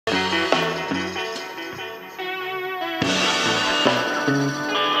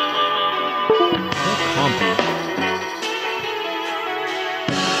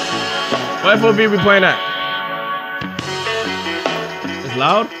What FOV we playing at? It's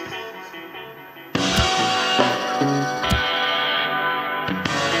loud?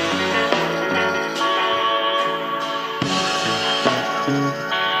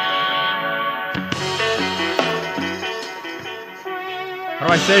 How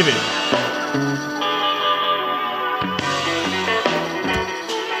do I save it?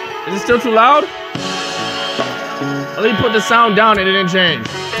 Is it still too loud? Let me put the sound down and it didn't change.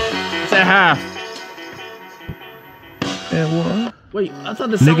 It's at half. What? Wait, I thought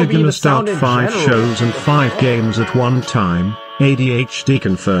the sound would be the sound in general. 5 shows and 5 games at one time. ADHD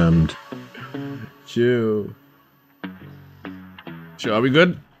confirmed. Chill. Chill, are we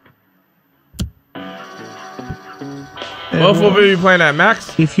good? What FOV are you playing at,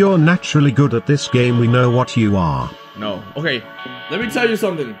 Max? If you're naturally good at this game, we know what you are. No. Okay, let me tell you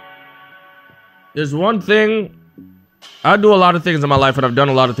something. There's one thing. I do a lot of things in my life, and I've done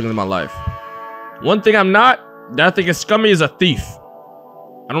a lot of things in my life. One thing I'm not, that I think is scummy, is a thief.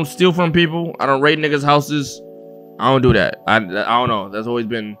 I don't steal from people. I don't raid niggas' houses. I don't do that. I don't know. That's always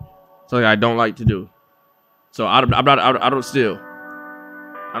been something I don't like to do. So I don't steal.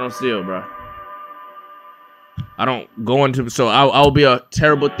 I don't steal, bro. I don't go into, so I'll be a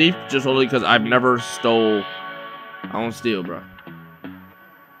terrible thief just only because I've never stole. I don't steal, bro.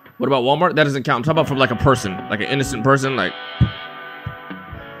 What about Walmart? That doesn't count. I'm talking about from like a person, like an innocent person. Like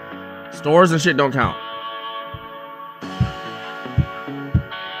stores and shit don't count.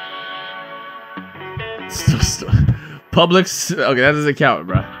 Publix, okay, that doesn't count,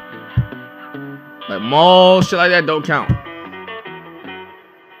 bro. Like mall shit like that don't count.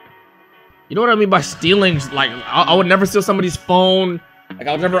 You know what I mean by stealing? Like I would never steal somebody's phone. Like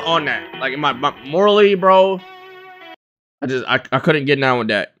I was never on that. Like in my morally, bro. I couldn't get down with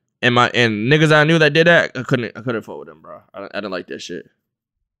that. And niggas I knew that did that, I couldn't fuck with them, bro. I didn't like that shit.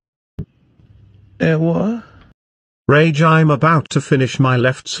 What? Rage, I'm about to finish my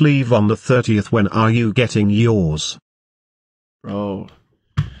left sleeve on the 30th. When are you getting yours? Bro,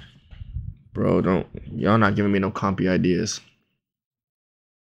 don't. Y'all not giving me no compy ideas.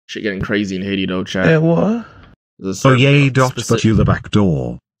 Shit getting crazy in Haiti though, chat. What? Oh yay, dot, but you the back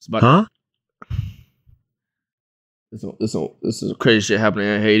door. Huh? This is crazy shit happening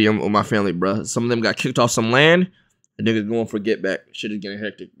in Haiti with my family, bro. Some of them got kicked off some land. The niggas going for get back. Shit is getting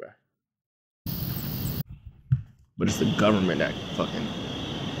hectic, bro. But it's the government that fucking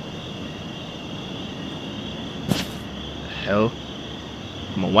hell.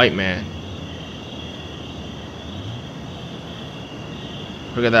 I'm a white man.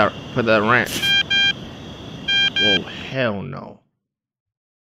 Look at that ranch. Whoa, hell no.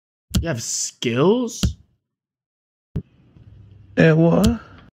 You have skills? What?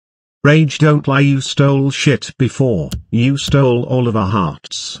 Rage, don't lie, you stole shit before. You stole all of our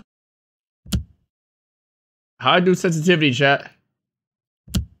hearts. How I do sensitivity, chat?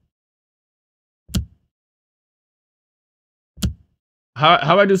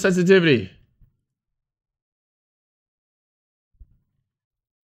 How I do sensitivity?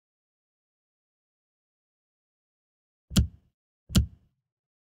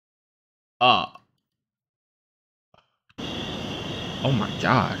 Oh my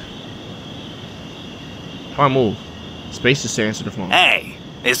god. How I move? Space is to answer the phone. Hey,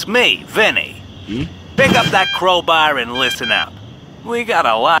 it's me, Vinny. Hmm? Pick up that crowbar and listen up. We got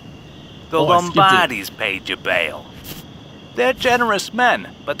a lot. The Lombardis paid your bail. They're generous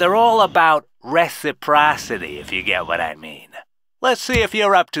men, but they're all about reciprocity, if you get what I mean. Let's see if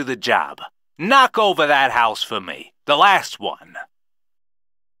you're up to the job. Knock over that house for me. The last one.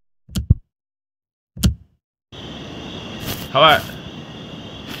 How I...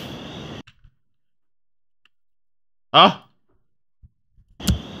 Huh?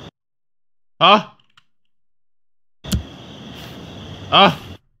 Huh?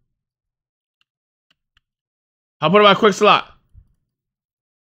 How put it my quick slot?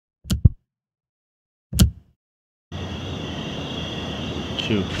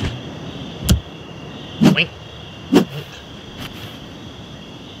 Q. Wink. Wink.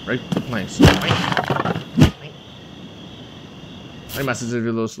 Break the planks. Wink. Wink. I think my sensitivity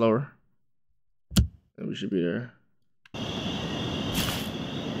a little slower. And we should be there.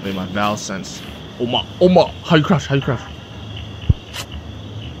 Wait, my valve sense. Oh my, how you crouch, Oh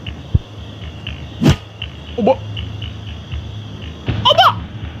my.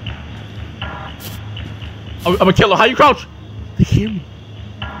 I'm a killer, how you crouch? They can hear me.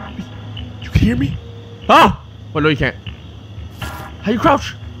 You can hear me? Ah! Oh no, you can't. How you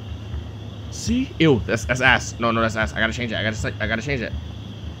crouch? See? Ew, that's ass. No, that's ass. I gotta change it. I gotta change it.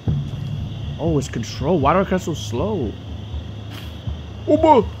 Oh, it's control. Why do I cut so slow? Oh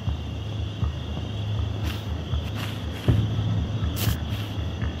boy.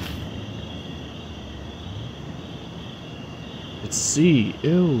 Let's see.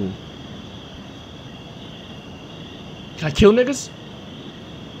 Ew. Can I kill niggas?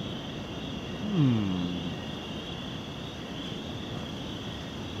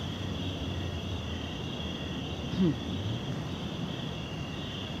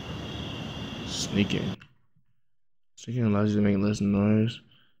 Sneaking. Sneaking allows you to make less noise.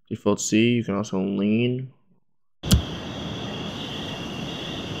 Default C, you can also lean.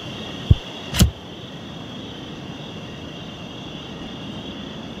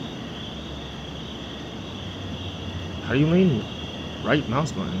 How do you lean? Right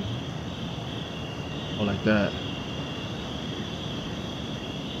mouse button. Oh, like that.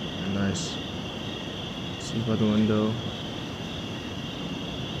 Very nice. See by the window.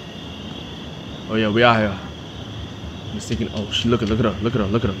 Oh yeah, we out here. I'm just thinking, oh, look at her, look at her,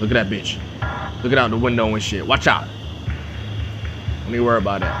 look at her, look at that bitch. Look at out the window and shit. Watch out. Don't even worry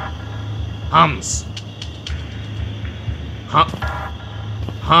about that. Hums.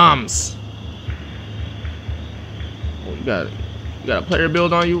 Hums. Oh, you got a player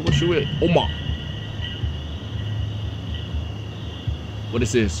build on you? What you with? Oh my. What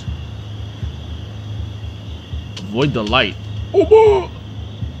is this? Avoid the light. Oh my.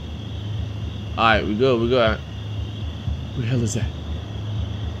 Alright, we good, we good. Who the hell is that?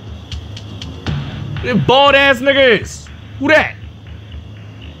 Them bald ass niggas! Who that?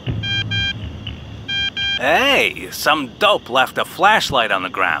 Hey, some dope left a flashlight on the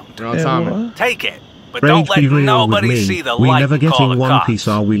ground. You're on time. Take it, but Rage, don't let be real nobody with me. see the We light never and call getting the One cops. Piece,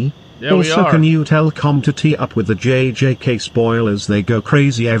 are we? Yeah, we Also, are. can you tell Com to tee up with the JJK spoilers? They go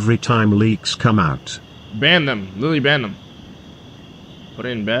crazy every time leaks come out. Ban them. Literally ban them. Put it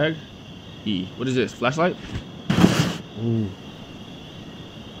in bag. E. What is this? Flashlight? Ooh.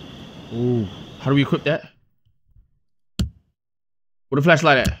 Ooh. How do we equip that? Where the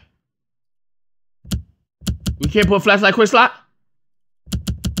flashlight at? We can't put a flashlight quick slot?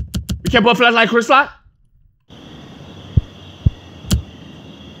 We can't put a flashlight quick slot?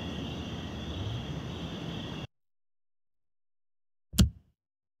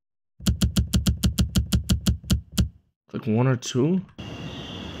 Click 1 or 2?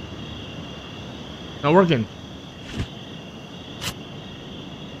 Not working.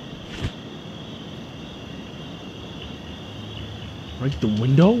 Break the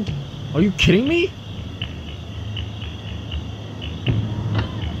window? Are you kidding me?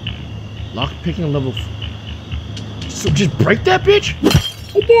 Lock picking level. So just break that bitch?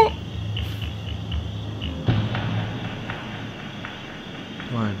 Oh boy.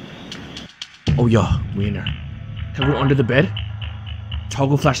 Come on. Oh yeah, we in there. Can I go under the bed?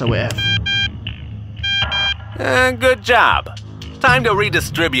 Toggle flashlight with F. Good job. Time to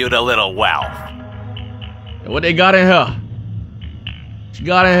redistribute a little wealth. What they got in here? What you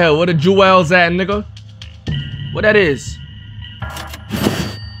got in here? Where the jewels at, nigga? What that is?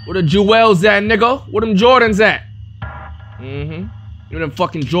 Where the jewels at, nigga? Where them Jordans at? Mm-hmm. Give me them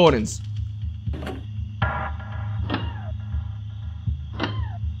fucking Jordans.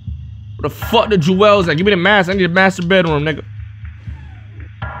 Where the fuck the jewels at? Give me the mask. I need a master bedroom, nigga.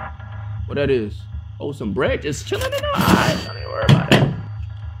 What that is? Oh, some bread just chilling in the eyes. Don't even worry about it.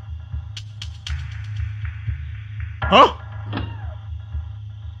 Huh?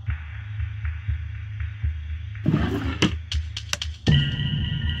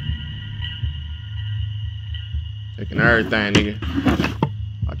 Taking everything, nigga.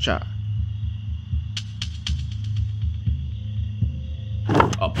 Watch out.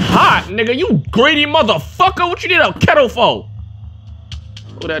 A pot, nigga. You greedy motherfucker. What you need a kettle for?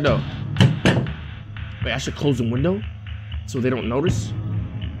 What that though? Wait, I should close the window so they don't notice?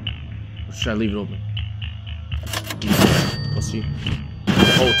 Or should I leave it open? Let's see. The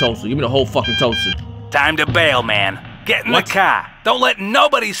whole toaster. Give me the whole fucking toaster. Time to bail, man. Get in What? the car. Don't let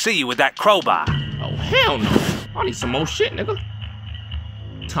nobody see you with that crowbar. Oh, hell no. I need some more shit, nigga.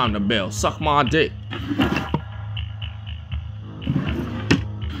 Time to bail. Suck my dick.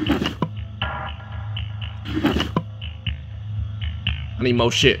 I need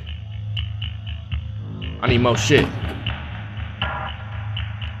more shit. I need more shit.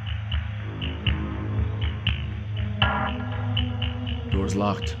 Door's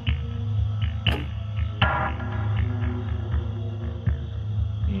locked.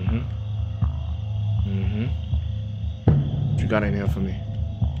 What you got in here for me?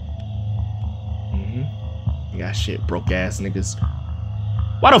 You got shit, broke ass niggas.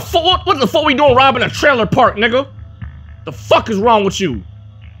 Why the fuck? What the fuck we doing robbing a trailer park, nigga? The fuck is wrong with you?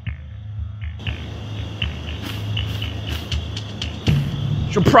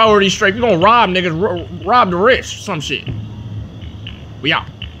 It's your priority straight. You gonna rob niggas, rob the rich, some shit. We out.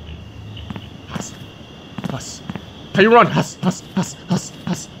 Huss. Huss. How you run? Huss, huss, huss, huss,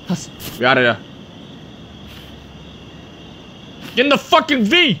 huss, huss. We out of there. Get in the fucking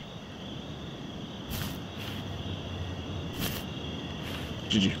V!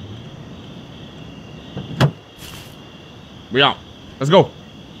 GG. We out. Let's go.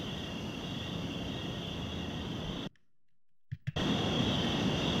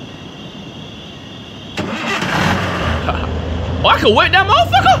 Oh, I can whip that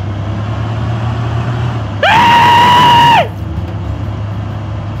motherfucker?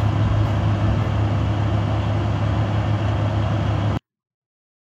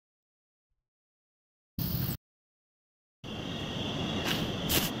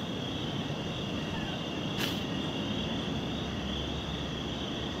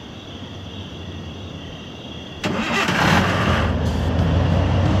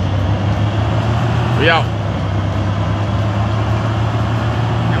 We out.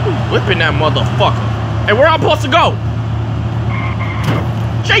 Now we whipping that motherfucker. Hey, where I'm supposed to go?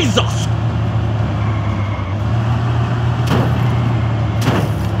 Jesus!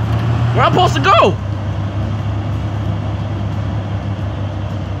 Where I'm supposed to go?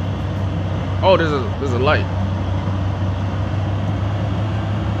 Oh, there's a light.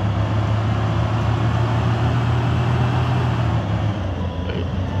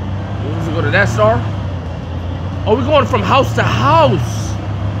 Go to that star? Oh, we're going from house to house.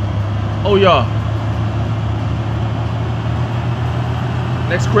 Oh, yeah.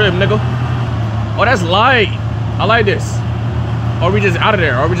 Next crib, nigga. Oh, that's light. I like this. Or are we just out of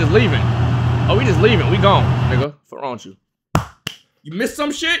there? Or are we just leaving? Oh, we just leaving. We gone, nigga. What's wrong with you? You missed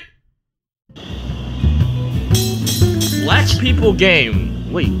some shit? Black people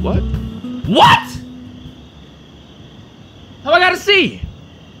game. Wait, what? What? How I gotta see?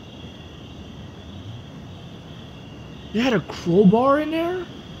 They had a crowbar in there?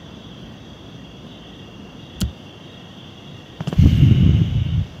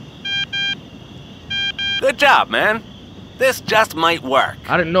 Good job, man. This just might work.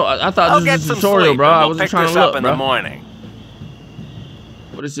 I didn't know. I thought this was a tutorial, bro. I wasn't trying to look, in the morning.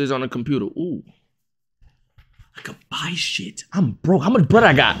 What this is on the computer? Ooh. I could buy shit. I'm broke. How much bread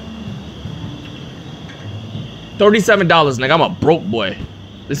I got? $37, nigga. I'm a broke boy.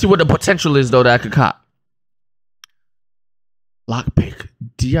 Let's see what the potential is, though, that I could cop. Lockpick.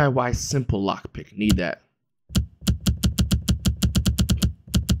 DIY simple lockpick. Need that.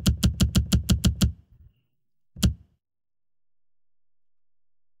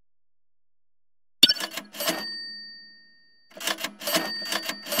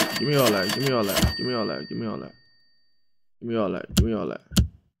 Give me all that. Give me all that. Give me all that. Give me all that. Give me all that. Give me all that.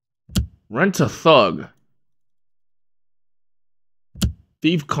 Rent a thug.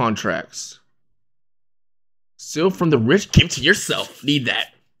 Thief contracts. Steal from the rich, give to yourself. Need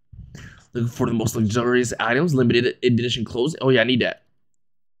that. Looking for the most luxurious items, limited edition clothes. Oh yeah, I need that.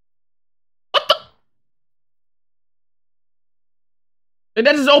 What the? And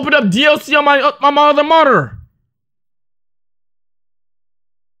that just opened up DLC on my other monitor.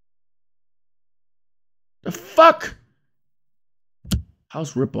 The fuck?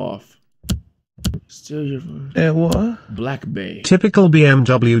 House ripoff. Steal your what? Black Bay. Typical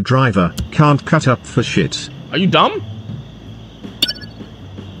BMW driver, can't cut up for shit. Are you dumb?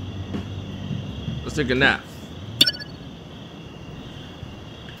 Let's take a nap.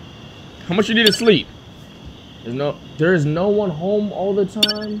 How much you need to sleep? There is no one home all the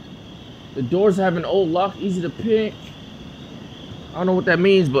time. The doors have an old lock, easy to pick. I don't know what that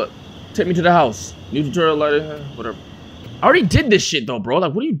means, but take me to the house. New tutorial, lighter, whatever. I already did this shit though, bro.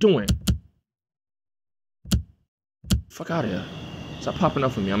 Like, what are you doing? Fuck out of here. Stop popping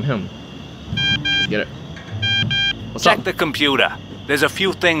up for me. I'm him. Let's get it. What's Check up? the computer. There's a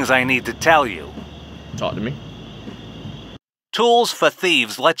few things I need to tell you. Talk to me. Tools for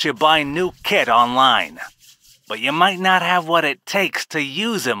Thieves lets you buy new kit online. But you might not have what it takes to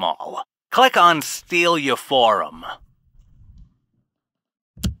use them all. Click on Steal Your Forum.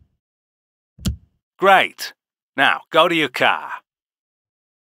 Great. Now, go to your car.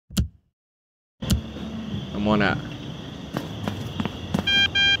 I'm on that.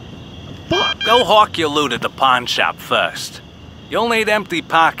 Fuck! Go hawk your loot at the pawn shop first. You'll need empty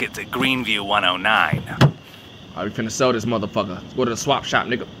pockets at Greenview 109. Alright, we finna sell this motherfucker. Let's go to the swap shop,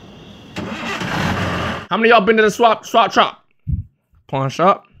 nigga. How many of y'all been to the swap shop? Pawn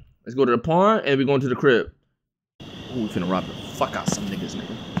shop. Let's go to the pawn and we going to the crib. Ooh, we finna rob the fuck out some niggas,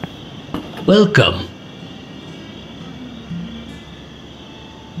 nigga. Welcome.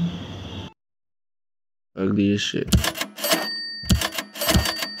 Ugly as shit.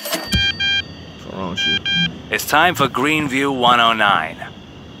 What's wrong with you? It's time for Greenview 109.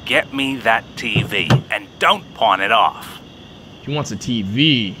 Get me that TV, and don't pawn it off. He wants a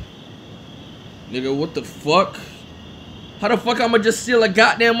TV. Nigga, what the fuck? How the fuck I'ma just steal a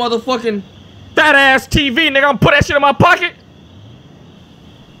goddamn motherfucking fat ass TV, nigga? I'm put that shit in my pocket?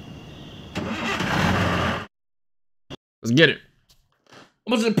 Let's get it.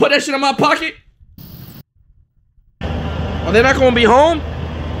 I'm gonna just put that shit in my pocket? Are they not gonna be home?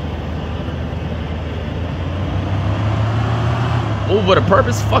 Move with a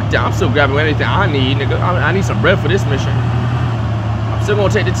purpose? Fuck that. I'm still grabbing anything I need, nigga. I need some bread for this mission. I'm still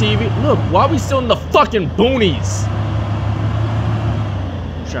gonna take the TV. Look, why are we still in the fucking boonies?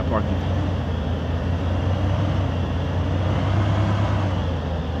 Trap parking.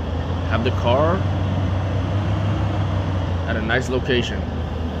 Have the car at a nice location.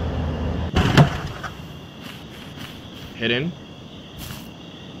 Hidden.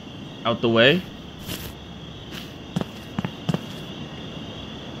 Out the way.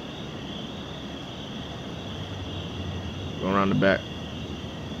 Go around the back.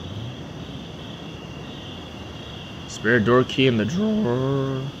 Spare door key in the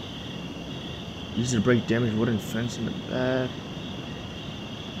drawer. Use it to break damaged wooden fence in the back.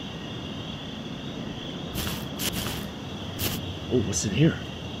 Oh, what's in here?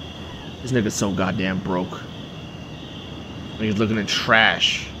 This nigga's so goddamn broke. Nigga's looking in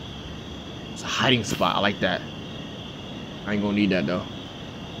trash. It's a hiding spot. I like that. I ain't gonna need that though.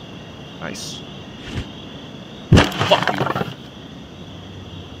 Nice. Fuck you.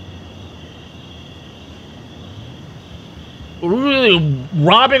 We're really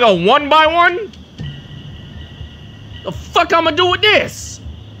robbing a one-by-one? The fuck I'ma do with this?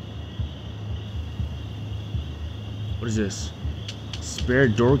 What is this? Spare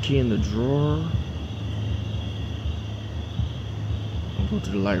door key in the drawer. I'll go to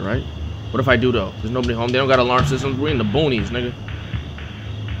the light, right? What if I do though? There's nobody home. They don't got alarm systems. We're in the boonies, nigga.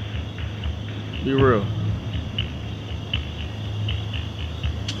 Be real.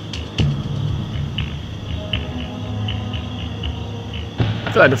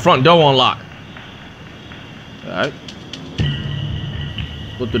 I feel like the front door unlocked. Alright.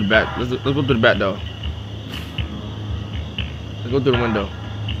 Go through the back. Let's go through the back door. Let's go through the window.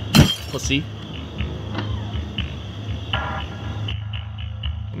 Pussy.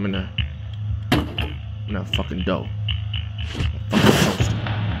 I'm in there. I'm not fucking dough.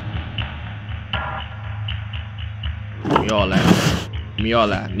 Give me all that. Give me all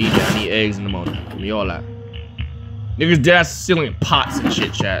that. Need that. I need eggs in the morning. Give me all that. Niggas dead stealing pots and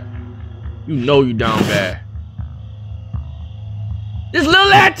shit, chat. You know you down bad. This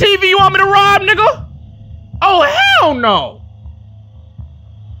little ass TV you want me to rob, nigga? Oh, hell no.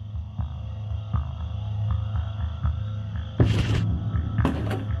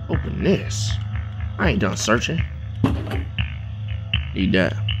 Open this. I ain't done searching. Need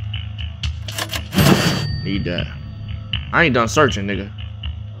that. Need that. I ain't done searching, nigga.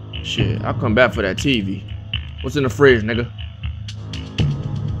 Shit, I'll come back for that TV. What's in the fridge, nigga?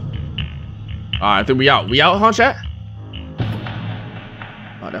 Alright, I think we out. We out, huh, chat?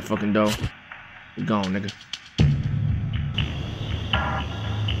 Oh, that fucking dough. We gone, nigga.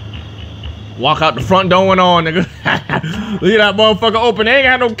 Walk out the front door and on, nigga. Look at that motherfucker open. They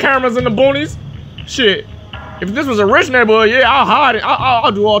ain't got no cameras in the boonies. Shit. If this was a rich neighborhood, yeah, I'll hide it.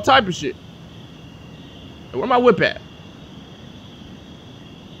 I'll do all type of shit. Hey, where my whip at?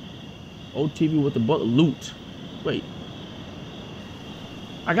 Old TV with the bullet loot. Wait.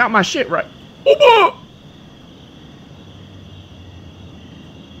 I got my shit right. Oh,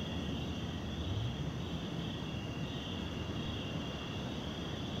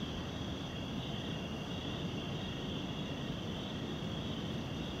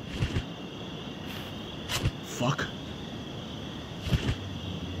 fuck.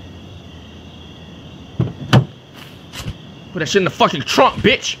 Put that shit in the fucking trunk,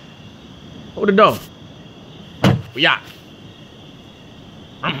 bitch. Hold the door. We out.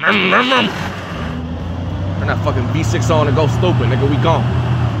 Turn that fucking V6 on and go stupid, nigga. We gone.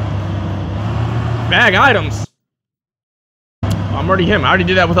 Bag items. Oh, I'm already him. I already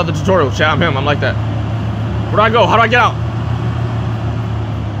did that without the tutorial. Chat, I'm him. I'm like that. Where do I go? How do I get out?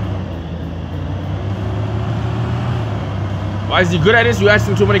 Why is he good at this? You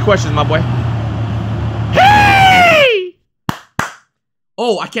asking too many questions, my boy. Hey!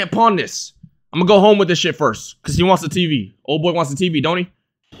 Oh, I can't pawn this. I'm gonna go home with this shit first, cause he wants the TV. Old boy wants the TV, don't he?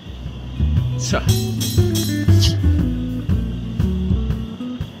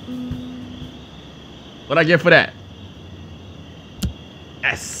 What'd I get for that?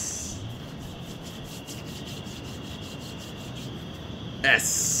 S.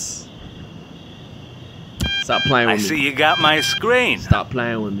 S. Stop playing with I me. see you got my screen. Stop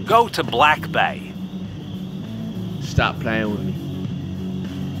playing with me. Go to Black Bay. Stop playing with me.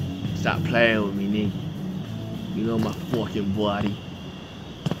 Stop playing with me, nigga. You know my fucking body.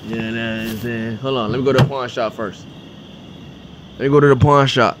 You know what I'm saying? Hold on, let me go to the pawn shop first. Let me go to the pawn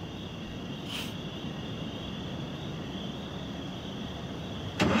shop.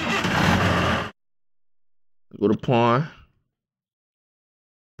 Go to porn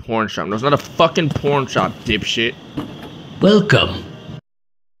shop. No, it's not a fucking porn shop, dipshit. Welcome.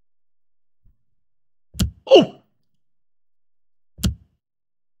 Oh!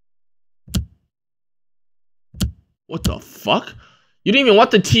 What the fuck? You didn't even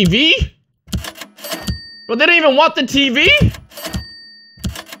want the TV? Bro, they didn't even want the TV?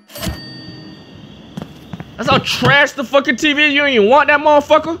 That's how trash the fucking TV is. You don't even want that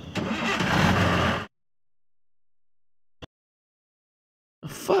motherfucker? The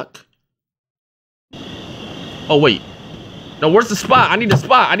fuck? Oh, wait. No, where's the spot? I need the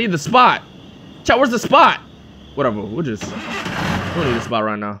spot. I need the spot. Chat, where's the spot? Whatever. We don't need the spot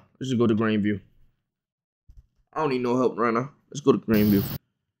right now. Let's just go to Greenview. I don't need no help right now. Let's go to Greenview.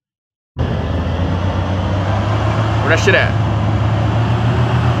 Where that shit at?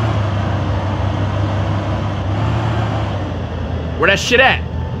 Where that shit at?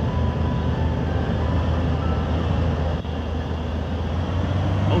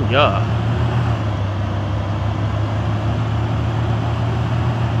 Oh, yeah.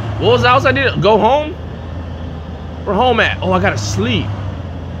 What was else I need to go home? Where home at? Oh, I gotta sleep.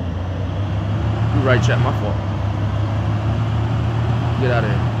 You right, chat, my fault. Get out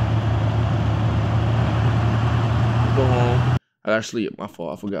of here. Go home. I gotta sleep. My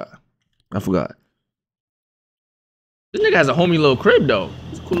fault. I forgot. This nigga has a homie little crib though.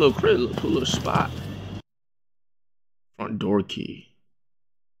 It's a cool little crib, cool little spot. Front door key.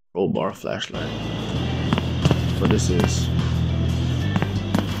 Crowbar, flashlight. That's what this is.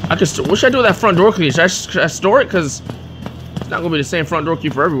 I can what should I do with that front door key? Should I store it? Cause it's not gonna be the same front door key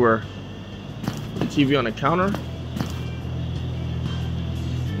for everywhere. Put the TV on the counter.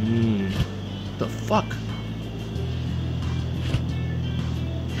 The fuck?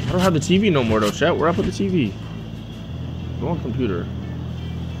 I don't have the TV no more though, chat. Where I put the TV? Go on computer.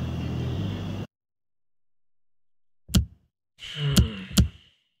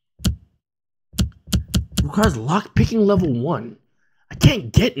 Requires lock picking level 1. I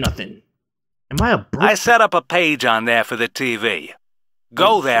can't get nothing. Am I a broke? I set up a page on there for the TV.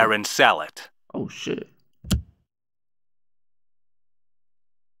 Go there and sell it. Oh shit.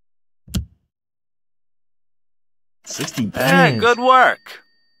 $60. Yeah, good work.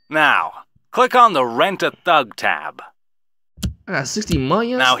 Now, click on the Rent a Thug tab. I got 60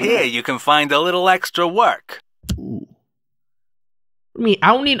 million. Now here you can find a little extra work. Ooh. I mean,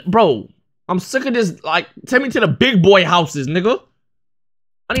 I don't need, bro. I'm sick of this. Like, take me to the big boy houses, nigga.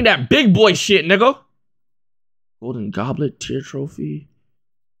 I need that big boy shit, nigga. Golden goblet, tier trophy,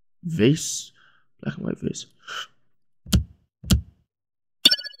 vase, black and white vase.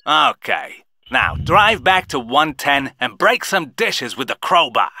 Okay. Now, drive back to 110 and break some dishes with the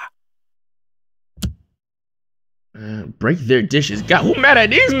crowbar. Break their dishes. God, who mad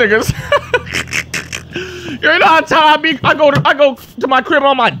at these niggas? You know how time I go to my crib,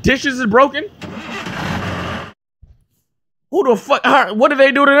 all my dishes is broken? Who the fuck? What do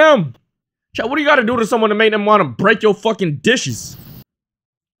they do to them? Chat, what do you gotta do to someone to make them want to break your fucking dishes?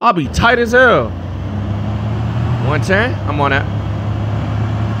 I'll be tight as hell. 110? I'm on that.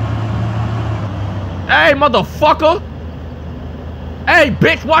 Hey, motherfucker! Hey,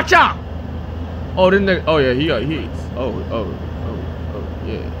 bitch, watch out! Oh, this nigga. Oh yeah, he got heat. Oh,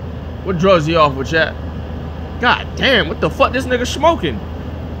 yeah. What drugs he off with, chat? God damn, what the fuck? This nigga smoking.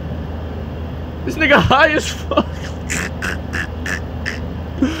 This nigga high as fuck.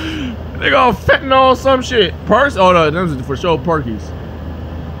 Nigga all fentanyl some shit. Perks? Oh no, those are for sure perkies.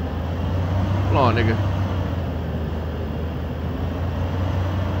 Hold on, nigga.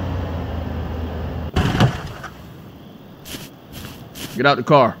 Get out the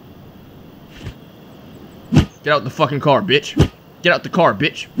car. Get out the fucking car, bitch. Get out the car,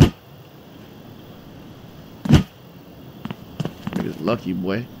 bitch. Niggas lucky,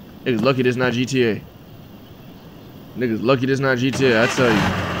 boy. Niggas lucky this not GTA. Niggas lucky this not GTA, I tell you.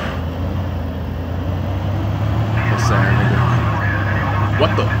 That's sad, nigga.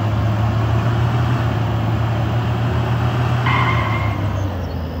 What the?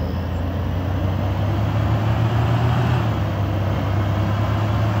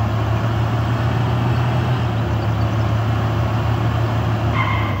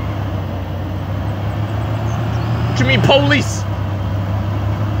 What you mean, police?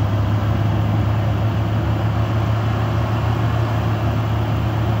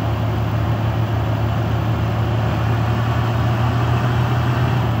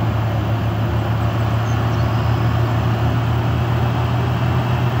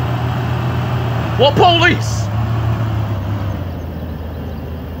 What police?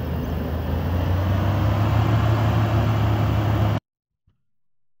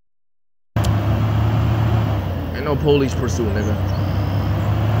 Ain't no police pursuit, nigga.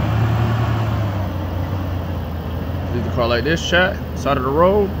 Leave the car like this, chat. Side of the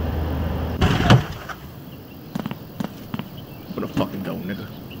road. Open the fucking door, nigga.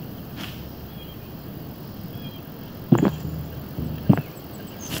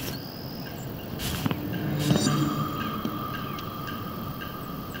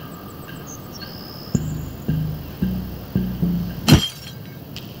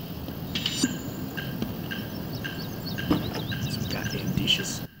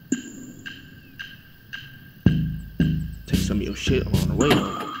 Take some of your shit on the way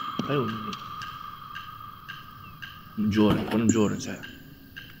though. Play with me. Jordan, where them Jordans at?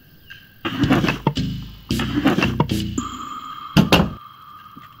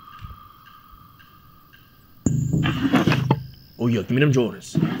 Oh yeah, give me them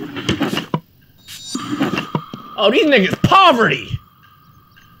Jordans. Oh, these niggas poverty.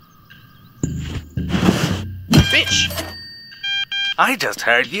 Bitch. I just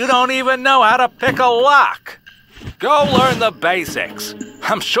heard you don't even know how to pick a lock. Go learn the basics.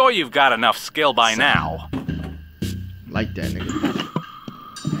 I'm sure you've got enough skill by now. Like that, nigga.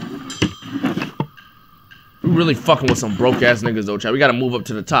 We really fucking with some broke ass niggas though, chat. We gotta move up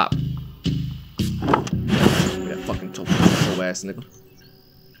to the top. That fucking toe ass nigga.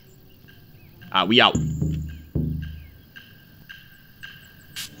 Alright, we out.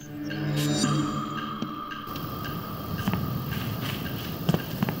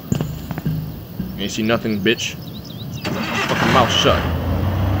 Ain't see nothing, bitch. Fucking mouth shut.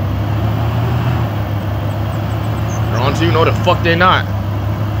 They're on to you, know the fuck they not.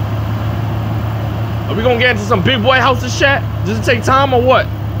 Are we gonna get into some big boy houses, chat? Does it take time or what?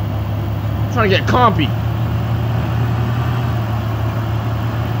 I'm trying to get compy.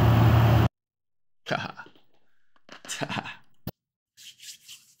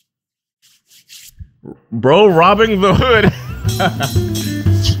 Bro, robbing the hood.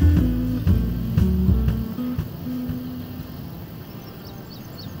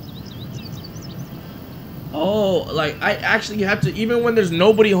 Oh, like I actually have to, even when there's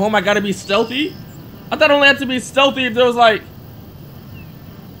nobody home, I gotta be stealthy? I thought I only had to be stealthy if there was like...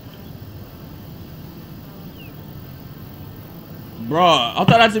 Bruh, I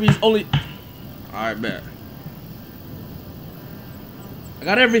thought I had to be only... Alright, bet. I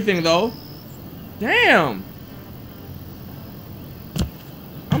got everything though. Damn.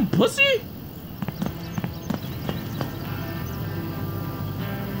 I'm pussy?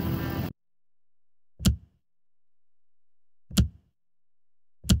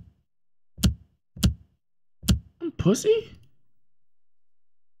 Pussy?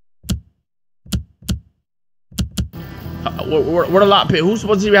 What a lot pit? Who's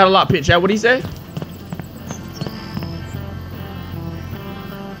supposed to be had a lot pit, chat? What'd he say?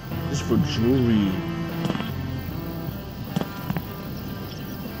 This is for jewelry.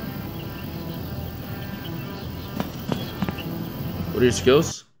 What are your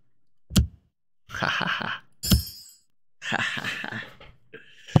skills? Ha ha ha. Ha ha ha.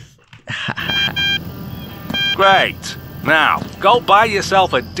 Great. Now, go buy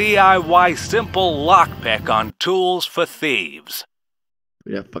yourself a DIY simple lockpick on Tools for Thieves.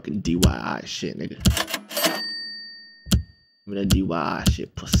 Give me that fucking DIY shit, nigga. Give me that DIY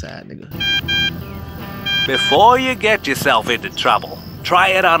shit, pussy nigga. Before you get yourself into trouble, try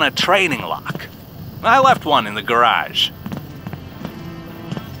it on a training lock. I left one in the garage.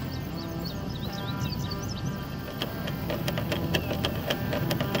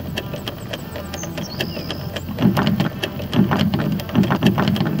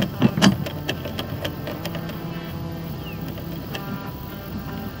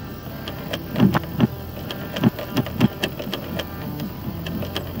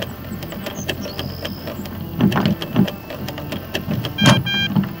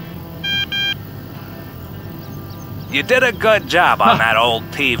 You did a good job on that old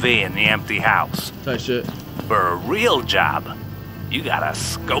TV in the empty house. Tight shit. For a real job, you gotta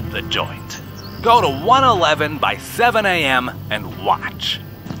scope the joint. Go to 111 by 7 a.m. and watch.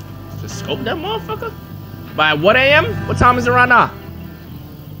 Just scope that motherfucker? By what a.m.? What time is it right now?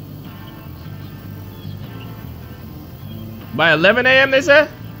 By 11 a.m. they said?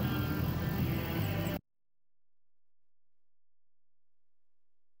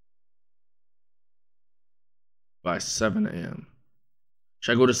 By 7 a.m.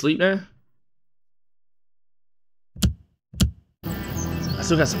 Should I go to sleep now? I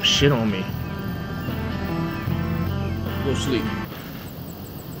still got some shit on me. Go sleep.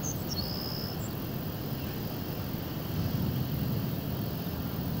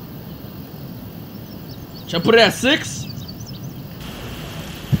 Should I put it at 6?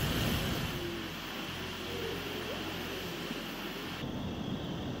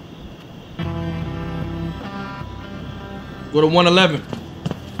 Go to 111.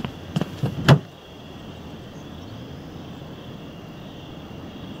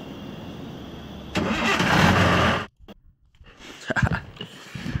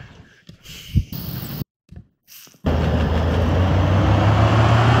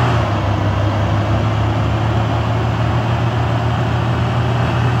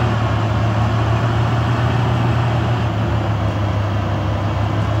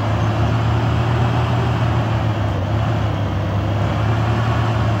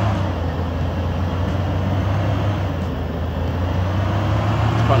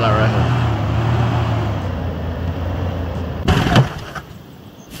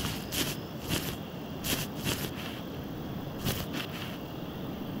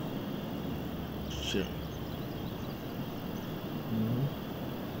 Shit.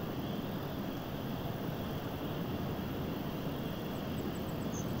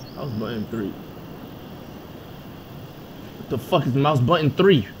 Mouse button 3. What the fuck is mouse button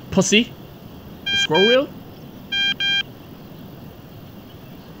 3? Pussy? The scroll wheel?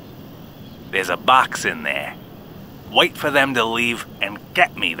 There's a box in there. Wait for them to leave and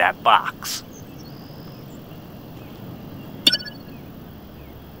get me that box.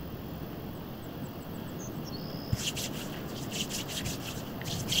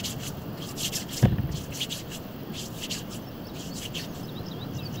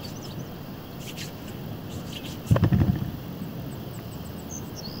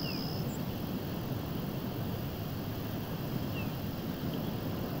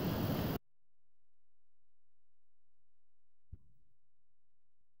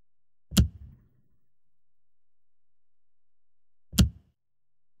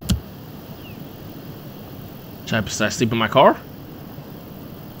 Should I sleep in my car?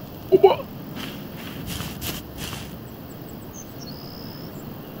 What?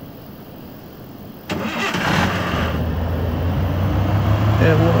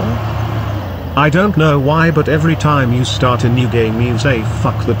 I don't know why, but every time you start a new game you say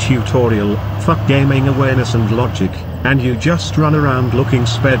fuck the tutorial, fuck gaming awareness and logic, and you just run around looking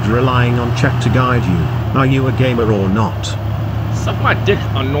sped relying on chat to guide you. Are you a gamer or not? Suck my dick,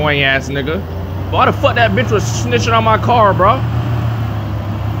 annoying ass nigga. Why the fuck that bitch was snitching on my car, bro?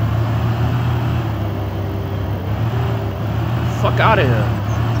 Fuck out of here.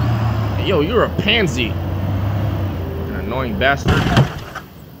 Hey, yo, you're a pansy. An annoying bastard.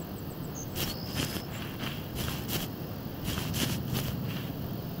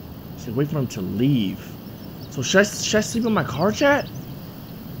 So wait for him to leave. So should I sleep in my car, chat?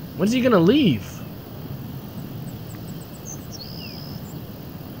 When's he gonna leave?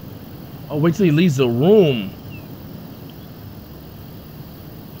 Oh, wait till he leaves the room.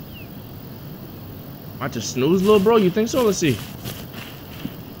 I just snooze, little bro? You think so? Let's see.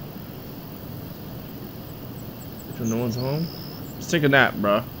 If no one's home, let's take a nap,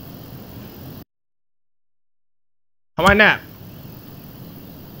 bro. How I nap?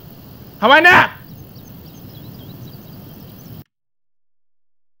 How I nap?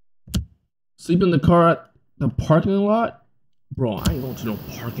 Sleep in the car at the parking lot? Bro, I ain't going to no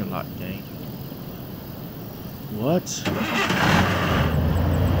parking lot, gang. What?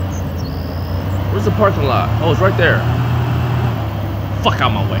 Where's the parking lot? Oh, it's right there. Fuck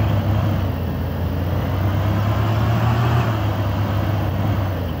out my way.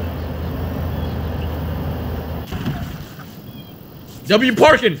 W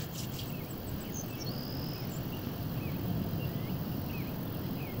parking.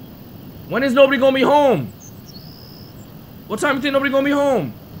 When is nobody gonna be home? What time do you think nobody gonna be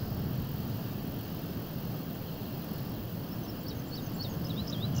home?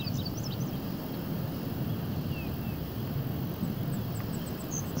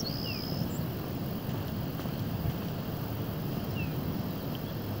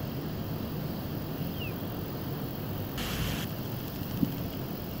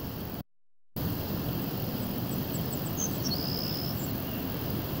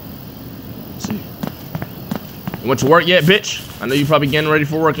 You went to work yet, bitch? I know you probably getting ready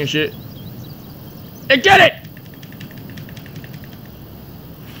for work and shit. Hey, get it!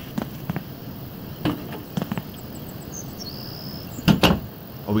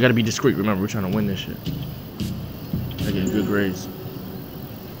 Oh, we gotta be discreet. Remember, we're trying to win this shit. Gotta get good grades.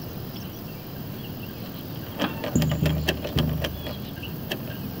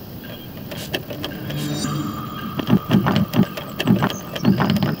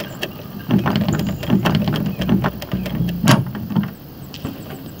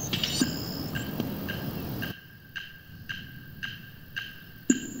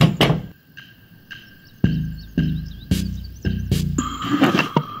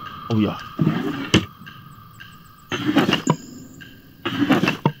 Hallelujah.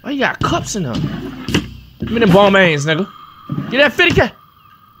 Why you got cups in there? Give me them Balmains, nigga. Get that 50K.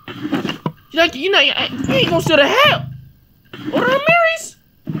 You ain't gonna steal the hell. Order the Marys.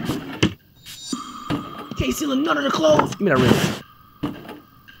 Can't steal none of the clothes. Give me that ring.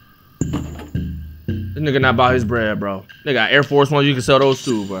 This nigga not about his bread, bro. They got Air Force Ones. You can sell those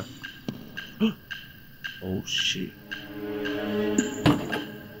too, bro. Oh shit.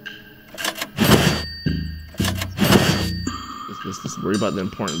 Let's worry about the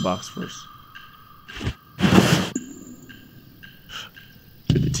important box first.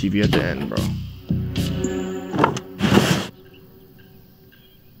 Get the TV at the end, bro.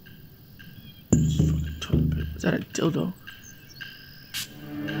 Is that a dildo?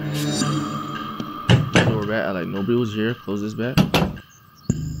 Door back. I like nobody was here. Close this back.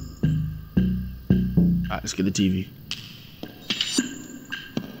 Alright, let's get the TV.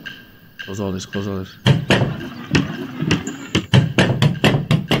 Close all this. Close all this.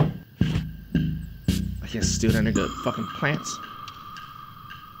 I can't steal that nigga fucking plants.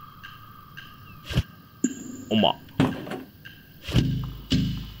 Oh my.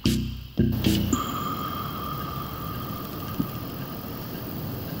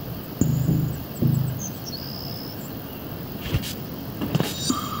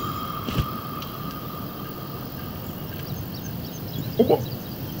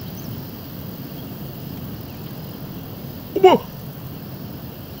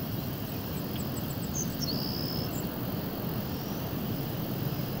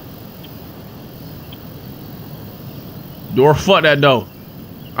 Door, fuck that door.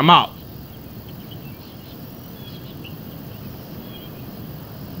 I'm out.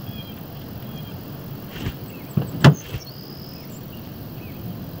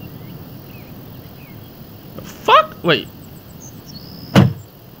 The fuck? Wait.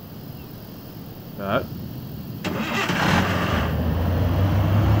 That.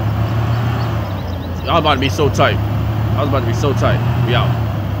 Y'all about to be so tight. I was about to be so tight. We out.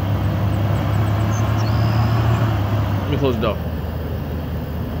 Let me close the door.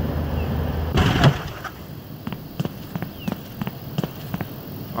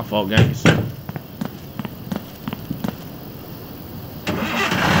 My fault, gangs.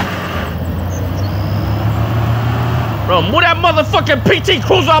 Bro, move that motherfucking PT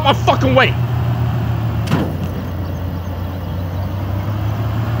Cruiser out my fucking way.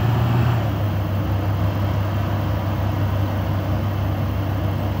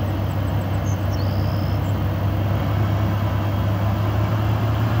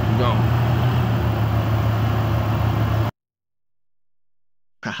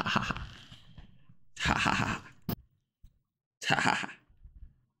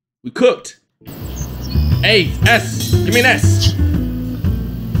 We cooked. A, S. Give me an S.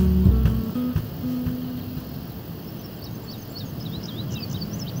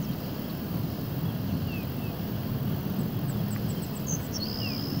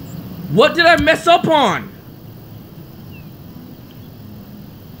 What did I mess up on?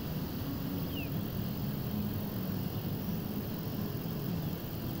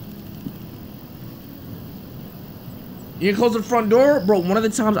 You didn't close the front door? Bro, one of the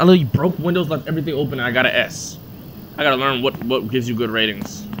times I literally broke windows, left everything open, and I got an S. I gotta learn what gives you good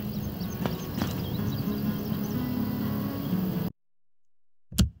ratings.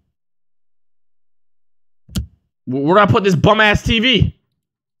 Where do I put this bum-ass TV?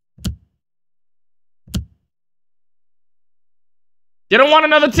 You don't want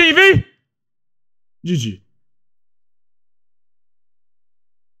another TV? GG.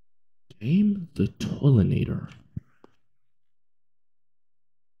 Game the Toilinator.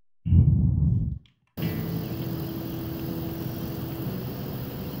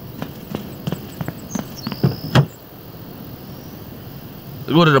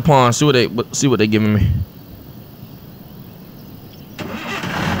 Go to the pawn. See what they giving me. See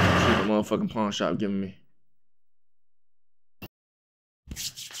what the motherfucking pawn shop giving me.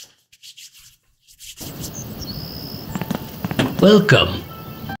 Welcome.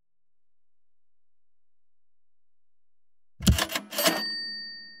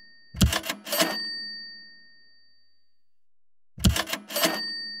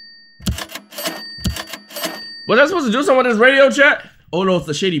 Was I supposed to do something with this radio chat? Oh no, it's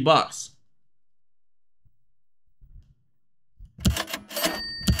the shady box.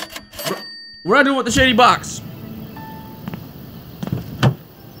 What do I do with the shady box?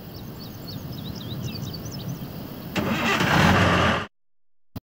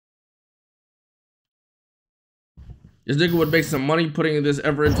 This nigga would make some money putting this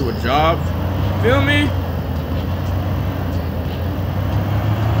ever into a job. Feel me?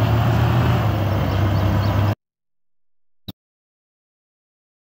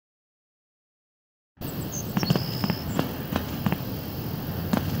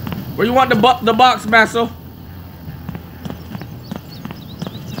 Where you want the box, Master?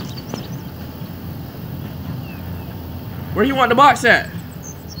 Where you want the box at?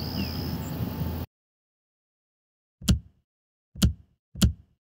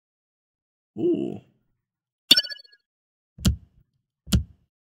 Ooh.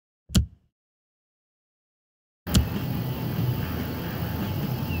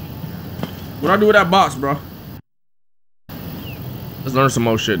 What do I do with that box, bro? Let's learn some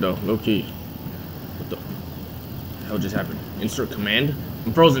more shit, though. Low key. What the hell just happened? Insert command?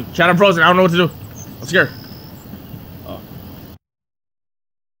 I'm frozen. Chat, I'm frozen. I don't know what to do. I'm scared. Oh.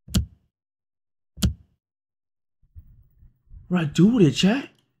 What do I do with it, chat?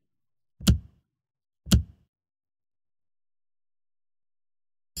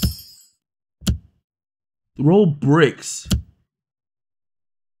 Throw bricks.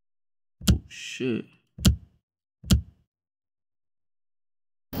 Oh, shit.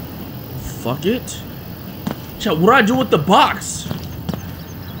 Fuck it. Chat, what do I do with the box?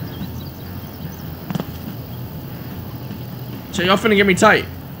 Chat, y'all finna get me tight.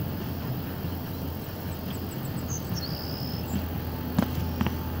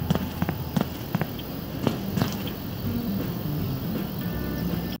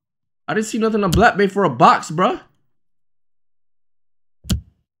 I didn't see nothing on Black Bay for a box, bruh.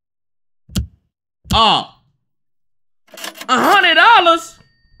 Oh. $100?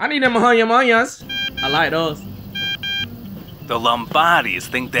 I need them onions. I like those. The Lombardis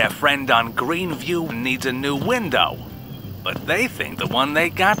think their friend on Greenview needs a new window, but they think the one they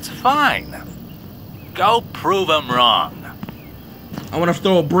got's fine. Go prove them wrong. I want to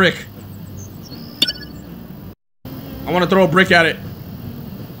throw a brick. I want to throw a brick at it.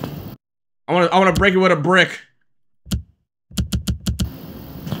 I want to break it with a brick.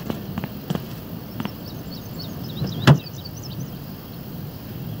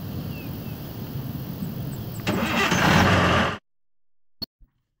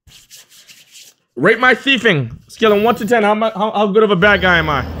 Rate my thieving. Scale of 1 to 10. How good of a bad guy am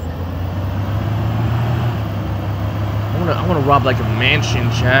I? I wanna rob like a mansion,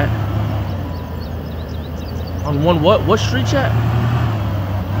 chat. On what street, chat?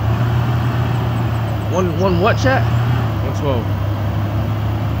 One what, chat? 112.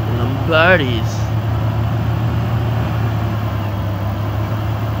 Lombardis.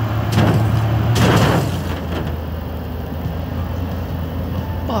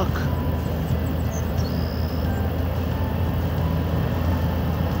 Fuck.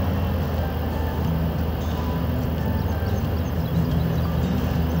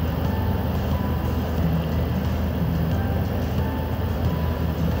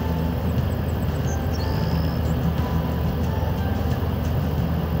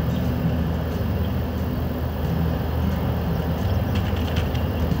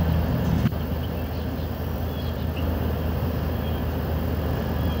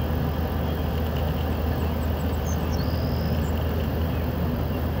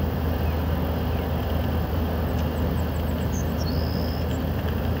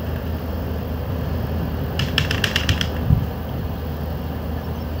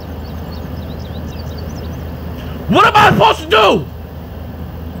 What am I supposed to do?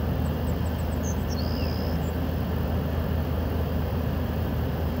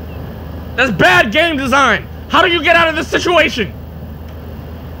 That's bad game design. How do you get out of this situation?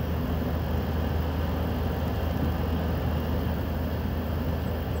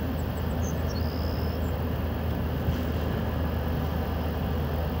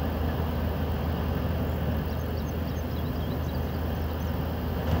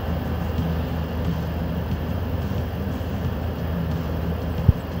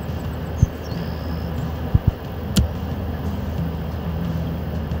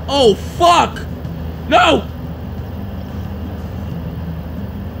 Oh, fuck! No!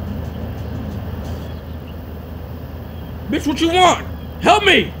 Bitch, what you want? Help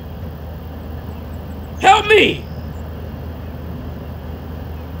me! Help me!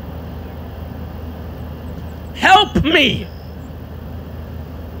 Help me!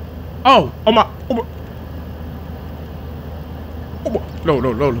 Oh my. No,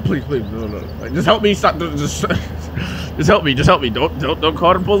 please, no. Just help me, stop, just help me, don't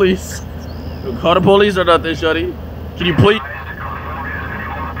call the police. Don't call the police or nothing, shorty. Can you please?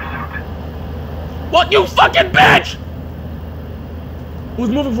 What, you fucking bitch! Who's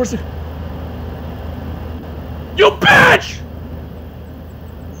moving for a second? You bitch!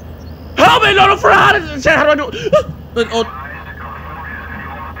 Help me, no, for how do I do it? Oh.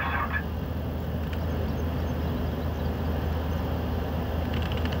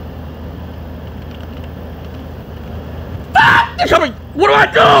 They're coming! What do I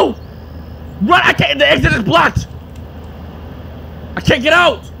do? Run! I can't. The exit is blocked. I can't get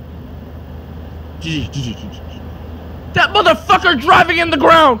out. That motherfucker driving in the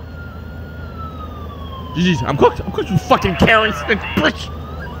ground. GG's. I'm cooked. I'm cooked. You fucking Karen bitch.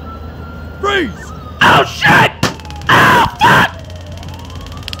 Freeze! Oh shit! Oh fuck!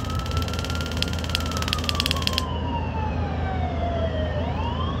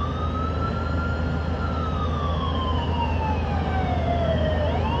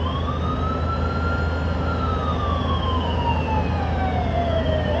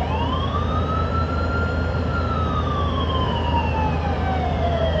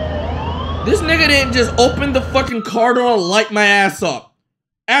 This nigga didn't just open the fucking car door and light my ass up.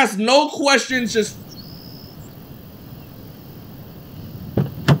 Ask no questions, just...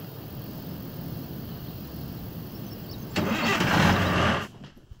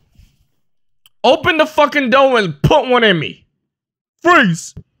 Open the fucking door and put one in me.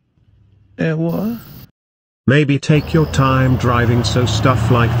 Freeze! What? Maybe take your time driving so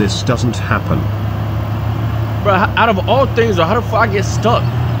stuff like this doesn't happen. Bro, out of all things, how the fuck I get stuck?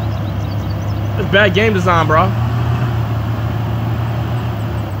 That's bad game design, bro.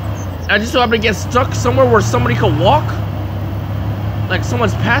 I just so happen to get stuck somewhere where somebody could walk? Like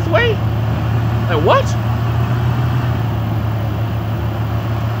someone's pathway? Like what?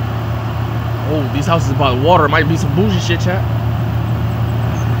 Oh, these houses by the water. Might be some bougie shit, chat.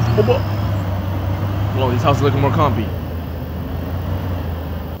 Hold on, these houses looking more comfy.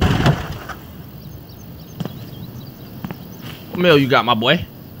 What mail you got, my boy?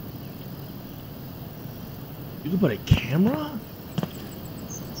 You can put a camera?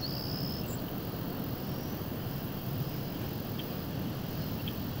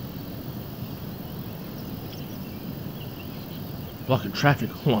 Blocking traffic.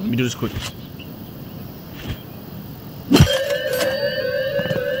 Hold on, let me do this quick.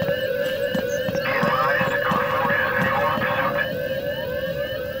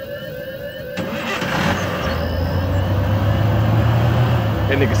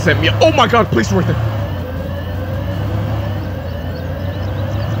 That nigga sent me. Oh my god, please worth it.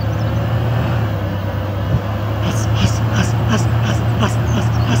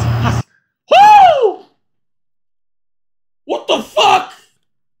 Woo! What the fuck?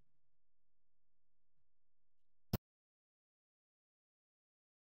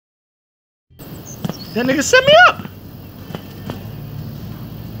 That nigga set me up.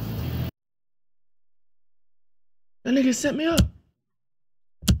 That nigga set me up.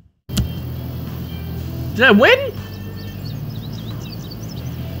 Did I win?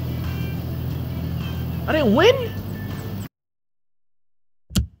 I didn't win?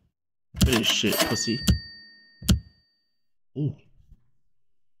 This shit, pussy. Ooh.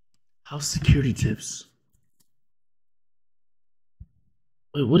 House security tips.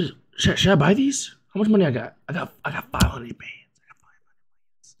 Wait, what is... Should I buy these? How much money I got? I got 500 bands.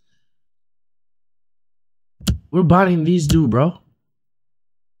 What buying these do, bro?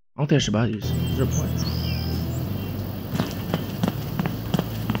 I don't think I should buy these. What's their point?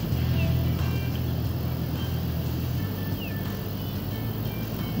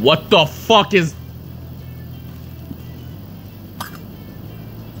 What the fuck is...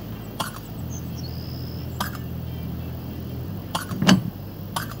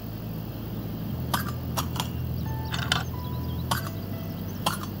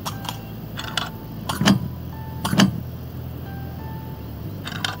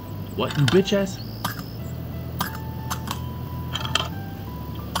 What, you bitch ass?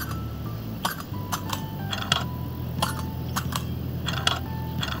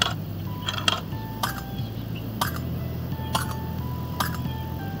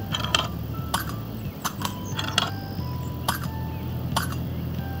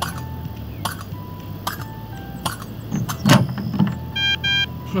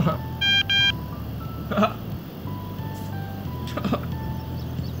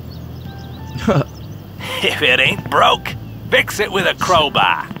 If it ain't broke, fix it with a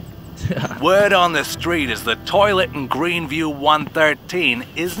crowbar. Word on the street is the toilet in Greenview 113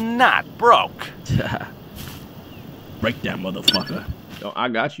 is not broke. Break that motherfucker. Yo, I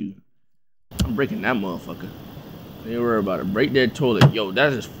got you. I'm breaking that motherfucker. Don't worry about it. Break that toilet. Yo,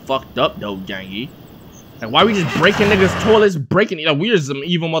 that is fucked up though, gangy. Like, why we just breaking niggas' toilets? Breaking it. Like, we are some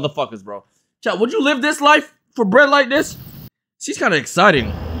evil motherfuckers, bro. Chat, would you live this life for bread like this? She's kind of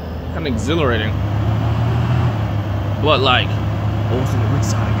exciting. Kind of exhilarating. But like, oh, it's on the rich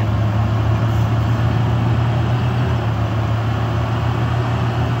side again.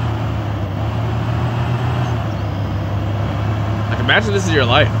 Like, imagine this is your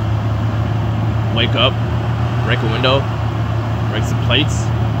life. Wake up, break a window, break some plates,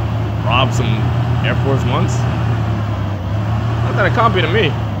 rob some Air Force Ones? Not that a copy to me.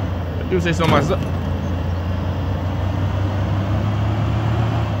 I do say so myself.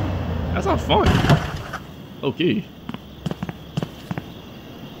 That sounds fun. Okay.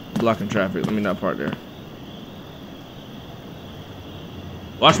 Blocking traffic. Let me not park there.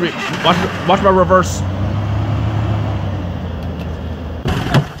 Watch me. Watch my reverse.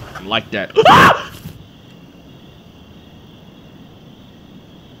 Like that. Ah!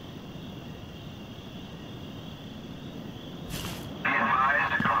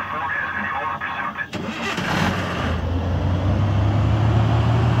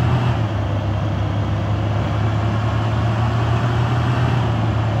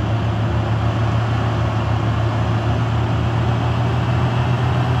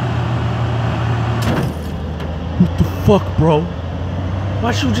 What the fuck, bro?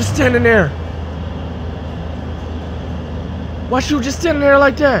 Why she just standing there? Why she just standing there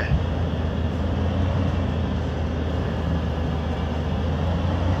like that?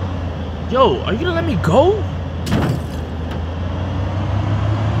 Yo, are you gonna let me go?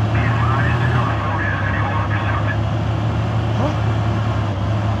 Huh?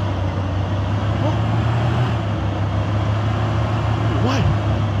 Huh? What?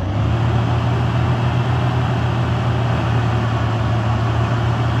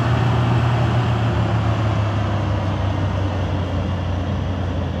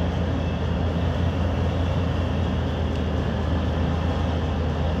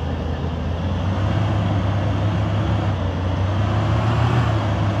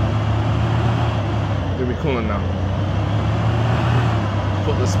 Cooling now.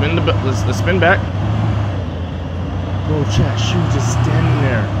 Let's spin back. Bro, chat, she was just standing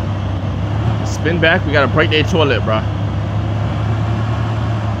there. Let's spin back. We gotta break their toilet, bro.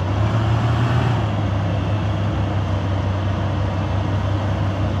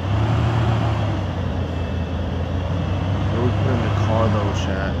 Where we put in the car though,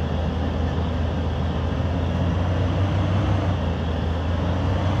 chat?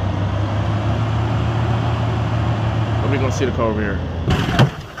 We're gonna see the car over here.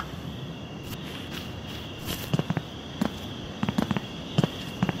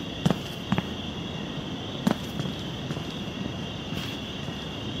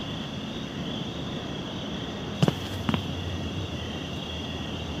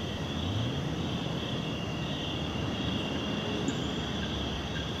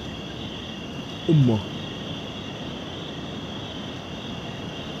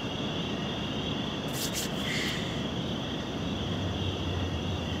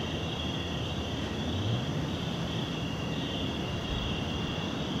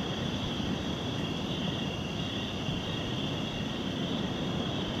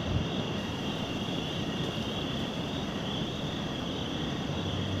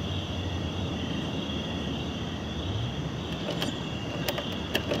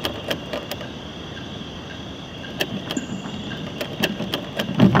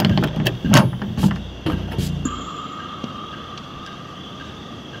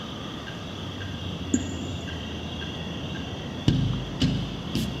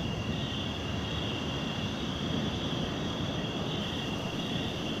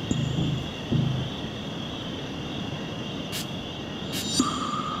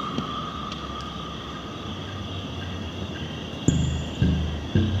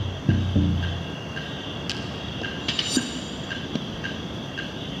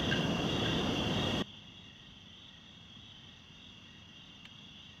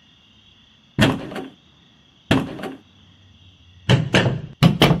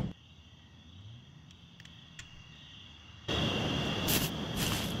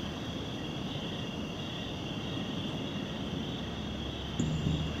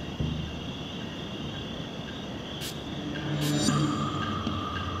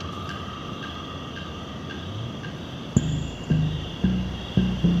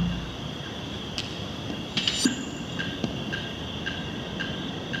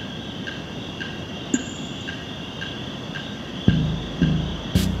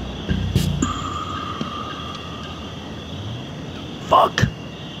 Fuck.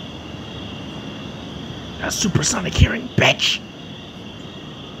 That supersonic hearing, bitch.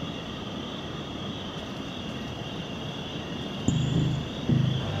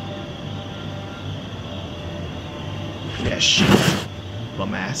 Yeah, shit.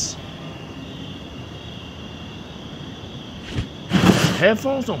 Bum ass.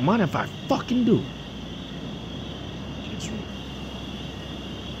 Headphones don't mind if I fucking do.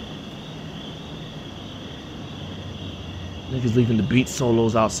 Niggas leaving the beat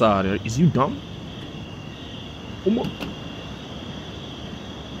solos outside. Is you dumb?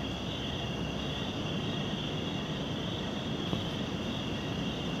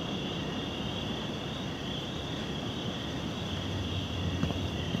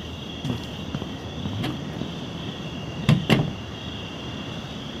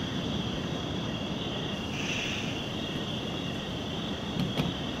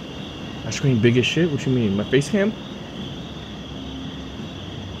 My screen big as shit? What you mean? My face cam?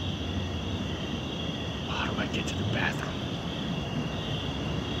 How do I get to the bathroom?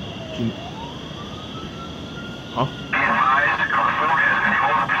 Huh?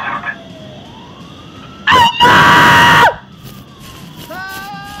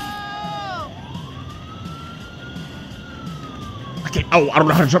 Oh, I don't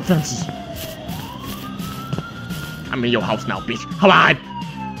know how to jump fences. I'm in your house now, bitch. Hold on.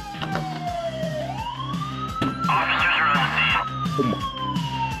 Officers are on the scene.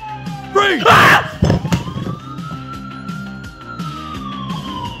 Freeze! Ah!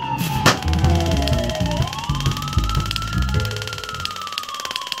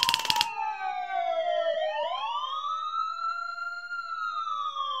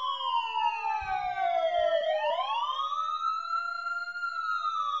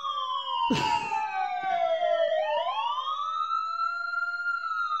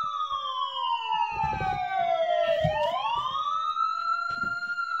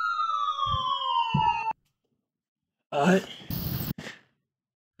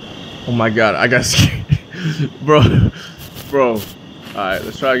 Oh my god, I got scared. Bro. Alright,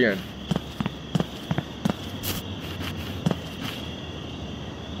 let's try again.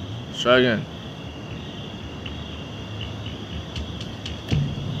 Let's try again.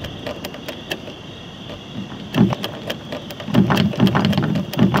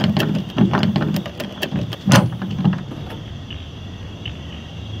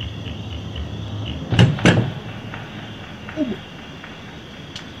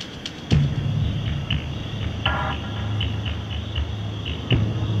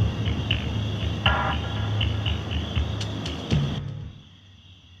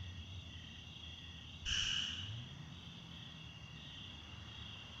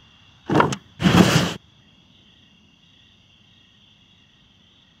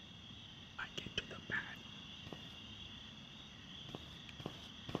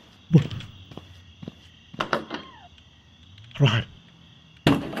 Right.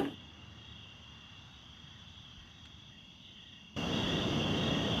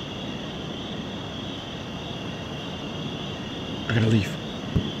 I gotta leave.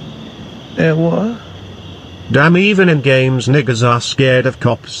 What? Damn, even in games niggas are scared of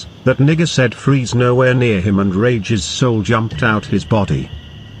cops. That nigga said freeze nowhere near him and Rage's soul jumped out his body.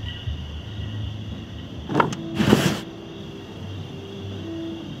 I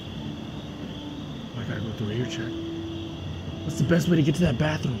gotta go through here, check. What's the best way to get to that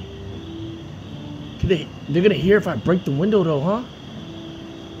bathroom? They're gonna hear if I break the window though, huh?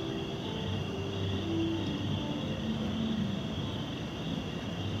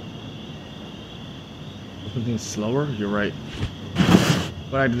 Something slower? You're right.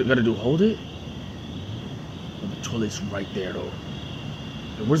 What I gotta do, hold it? Oh, the toilet's right there though.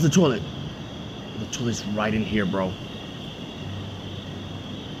 Hey, where's the toilet? The toilet's right in here, bro.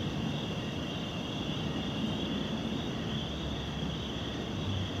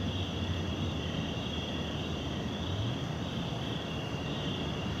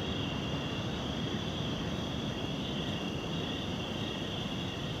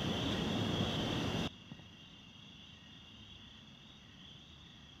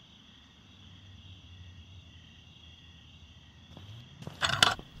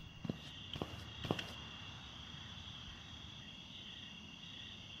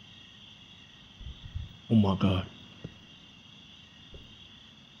 Oh my god.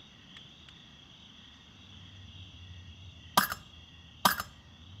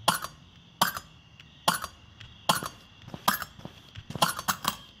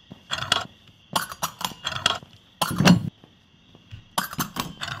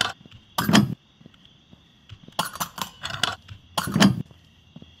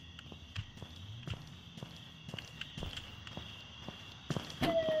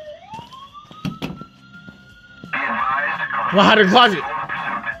 Well, hide in the closet.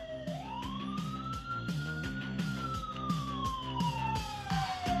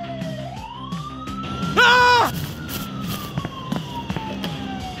 Ah!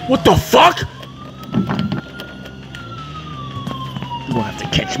 What the fuck? You won't have to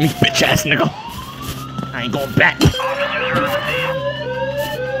catch me, bitch ass nigga. I ain't going back. Officers are on the scene.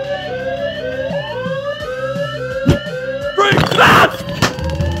 Freeze! Ah!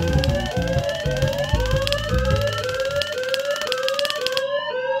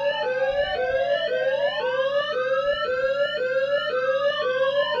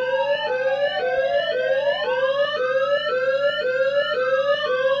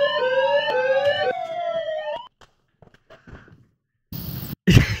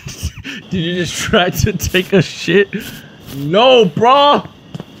 Did you just try to take a shit? No, bro.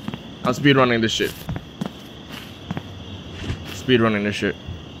 I'm speedrunning this shit. Speedrunning this shit.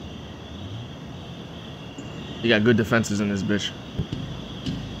 You got good defenses in this bitch.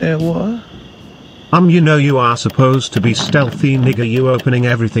 What? You know you are supposed to be stealthy, nigga. You opening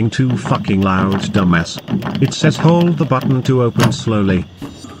everything too fucking loud, dumbass. It says hold the button to open slowly.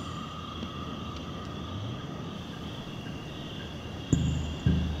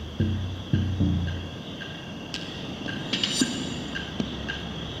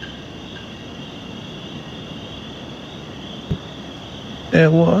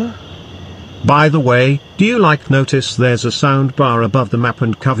 What? By the way, do you notice there's a sound bar above the map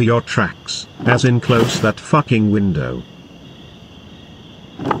and cover your tracks, as in close that fucking window?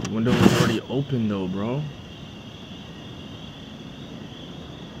 The window was already open though, bro.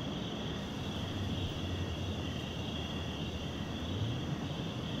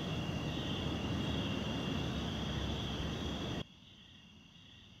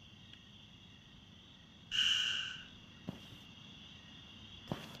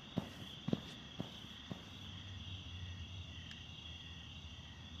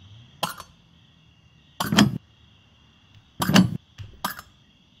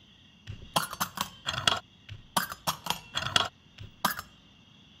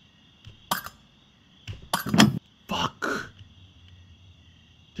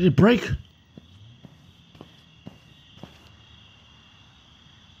 Did it break?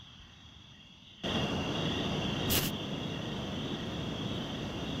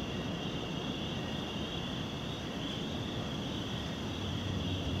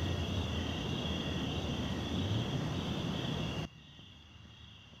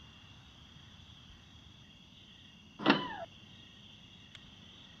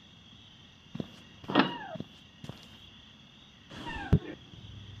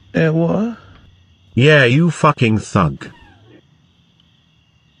 What? Yeah, you fucking thug.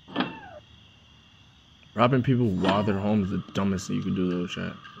 Robbing people while they're home is the dumbest thing you can do, though,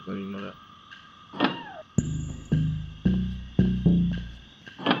 chat. Just letting you know that.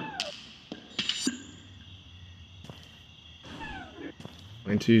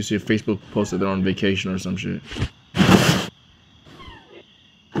 Until you see a Facebook post that they're on vacation or some shit.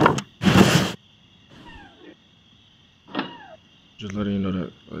 Just letting you know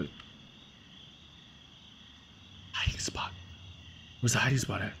that. Like, hiding spot. Where's the hiding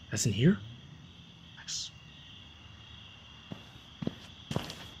spot at? That's in here? Nice.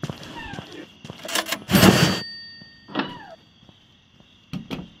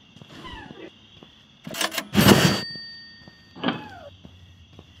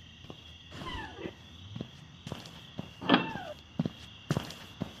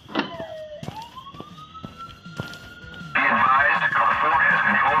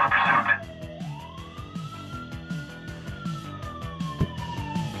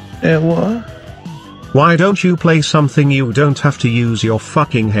 What? Why don't you play something you don't have to use your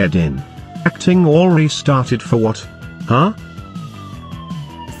fucking head in? Acting all restarted for what? Huh?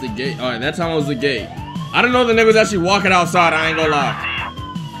 It's the gate. Alright, that time it was the gate. I don't know the niggas actually walking outside, I ain't gonna lie.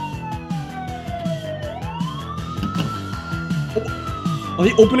 Oh, are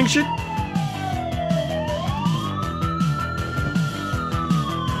they opening shit?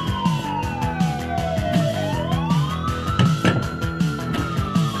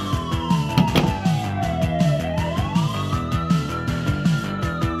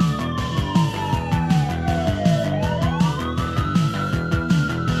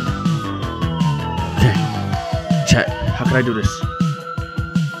 Chat, how can I do this?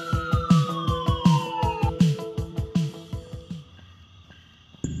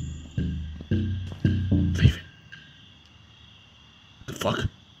 Leave it. The fuck?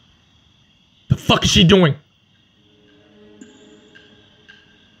 The fuck is she doing?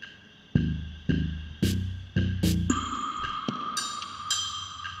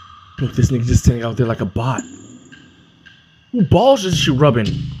 Look, this nigga just standing out there like a bot. Who balls is she rubbing?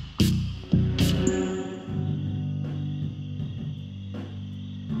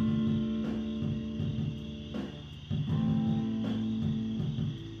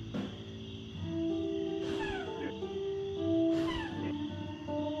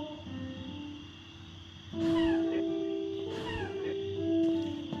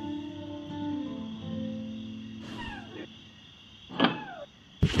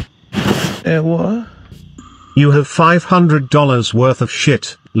 What? You have $500 worth of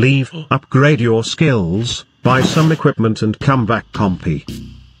shit. Leave, upgrade your skills, buy some equipment and come back, compy.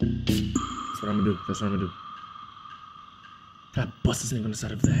 That's what I'm gonna do. That's what I'm gonna do. Gotta bust this nigga on the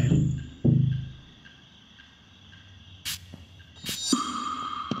side of the head.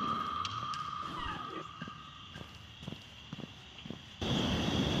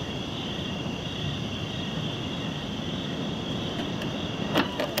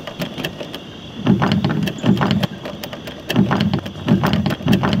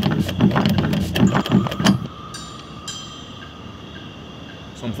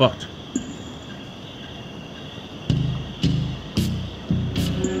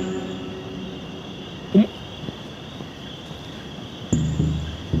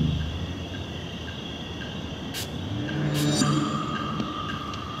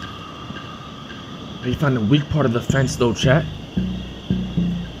 find the weak part of the fence though, chat.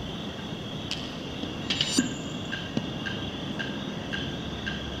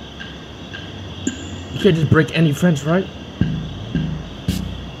 You can't just break any fence, right?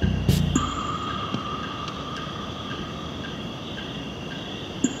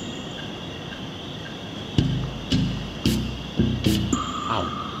 I'll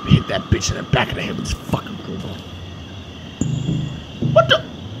hit that bitch in the back of the head with this fucking crowbar. What the?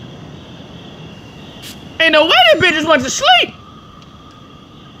 Ain't no way that bitch just went to sleep!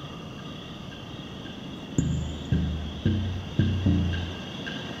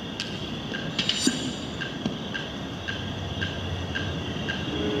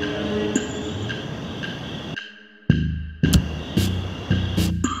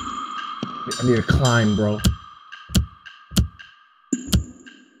 I need to climb, bro.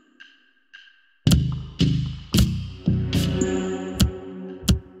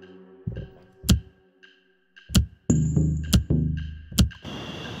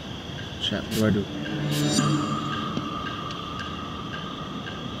 Chat, what do I do?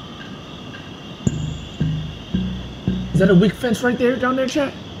 Is that a weak fence right there, down there,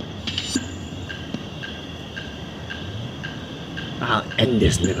 chat? I'll end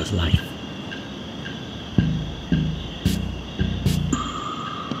this nigga's life.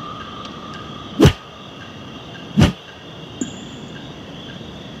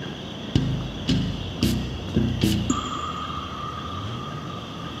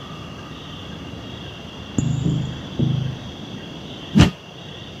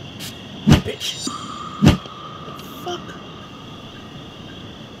 Bitch. Fuck.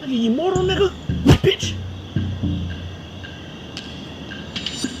 Are you immortal, nigga? Bitch.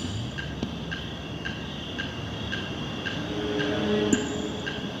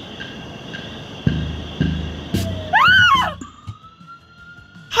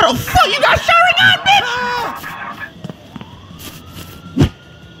 How the fuck you got Sharingan, bitch?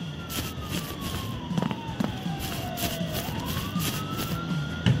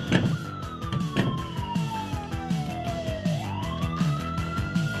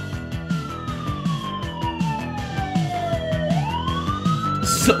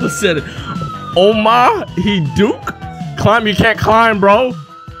 Someone said, "Oh my, he Duke? Climb, you can't climb, bro."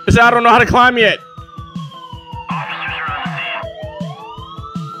 He said, "I don't know how to climb yet." Officers are on scene.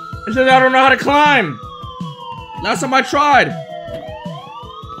 He said, "I don't know how to climb. Last time I tried."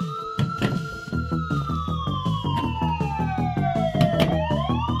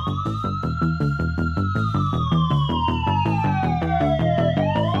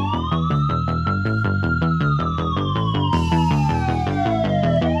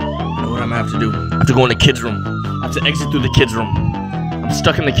 I have to do. I have to go in the kids' room. I have to exit through the kids' room. I'm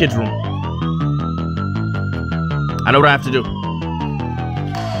stuck in the kids' room. I know what I have to do.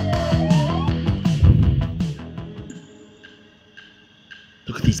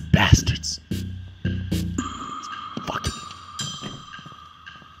 Look at these bastards. Fucking.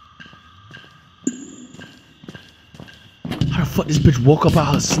 How the fuck this bitch woke up out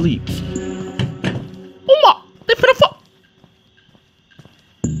of her sleep? Oh my! They finna fuck.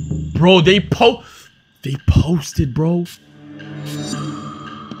 Bro, they posted, bro.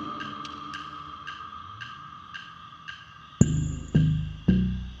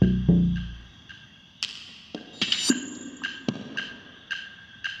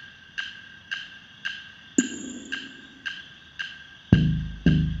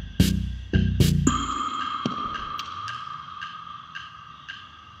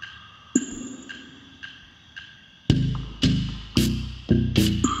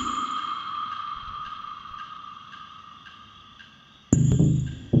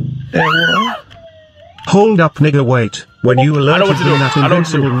 Hold up, nigga, wait. When you alerted what to him do. that I know what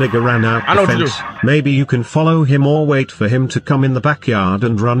to do. invincible nigga ran out I know the what to fence, maybe you can follow him or wait for him to come in the backyard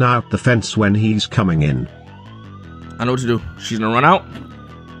and run out the fence when he's coming in. I know what to do. She's gonna run out.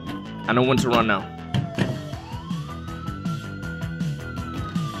 I know when to run now.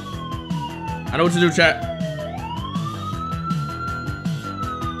 I know what to do, chat.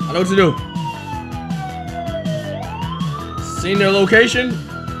 I know what to do. Seen their location?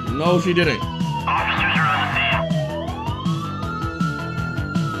 No, she didn't. Officers are on scene.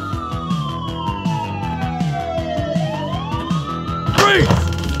 Freeze!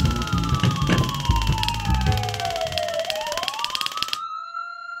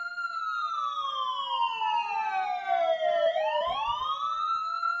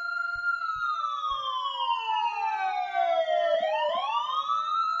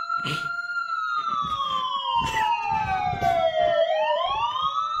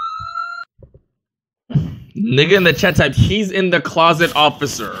 Nigga in the chat type, he's in the closet,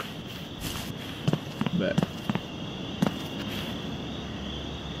 officer.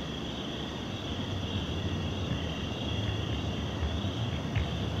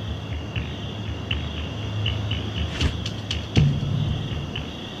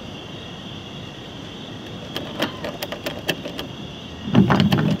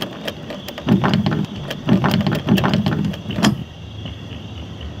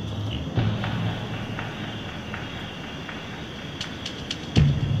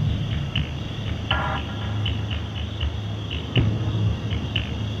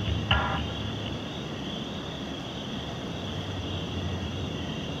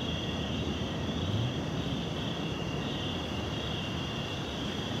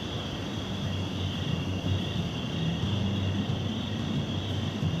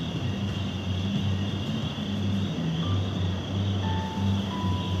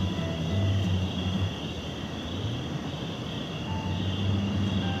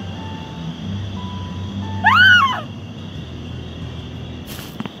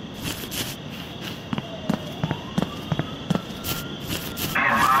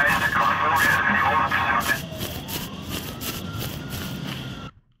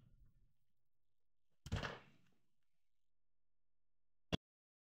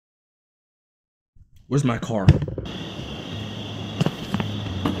 Where's my car?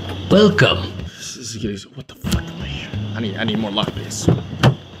 Welcome. This is getting, what the fuck am I here? I need more lockpicks.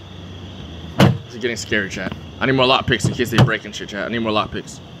 This is getting scary, chat. I need more lockpicks in case they break and shit, chat. I need more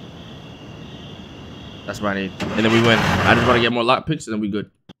lockpicks. That's what I need. And then we win. I just want to get more lockpicks and then we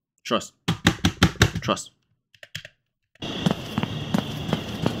good. Trust. Trust. How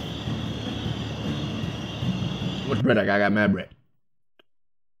much bread I got? I got mad bread.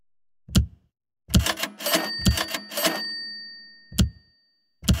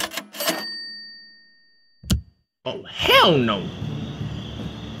 Oh, hell no.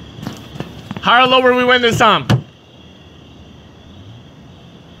 Higher or lower we win this time.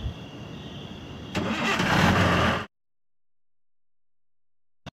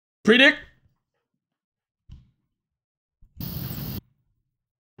 Predict.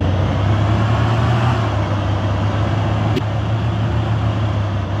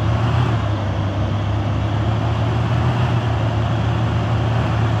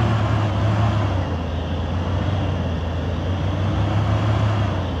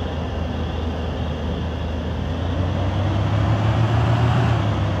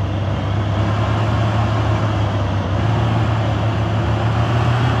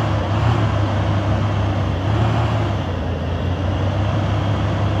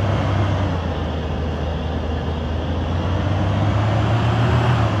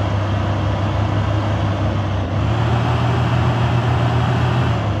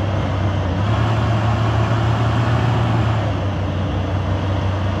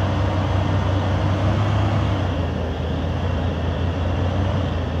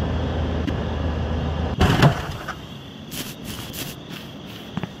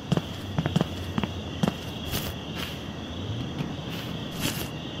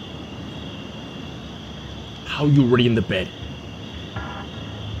 How you already in the bed?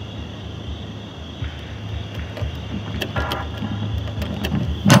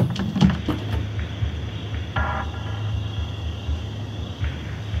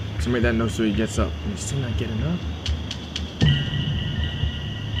 Somebody that knows so he gets up and he's still not getting up.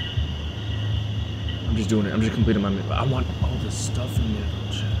 I'm just doing it. I'm just completing my mission. I want all this stuff in there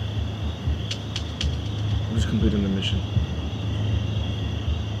though, chat. I'm just completing the mission.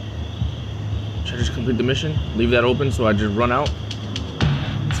 Should I just complete the mission? Leave that open so I just run out?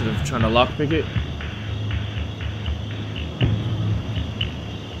 Instead of trying to lockpick it?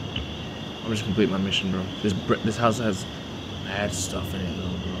 I'm just complete my mission, bro. This house has bad stuff in it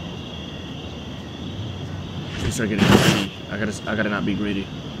though, bro. Let's start getting greedy. I gotta not be greedy.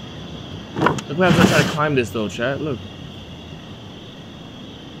 Look what happens if I try to climb this though, chat. Look.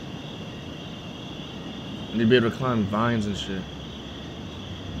 I need to be able to climb vines and shit.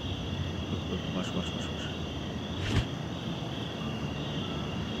 Watch.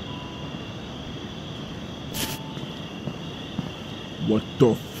 What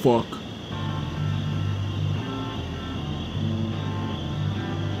the fuck?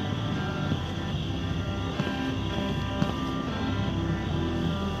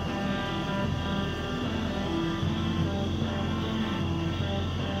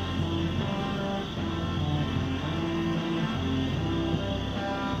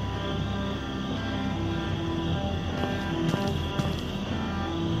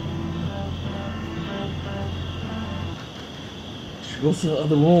 Go to the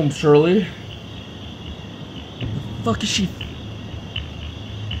other room, Shirley. The fuck is she?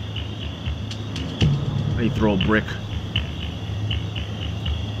 I need to throw a brick.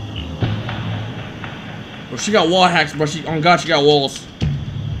 Bro, she got wall hacks, bro. On God, she got walls.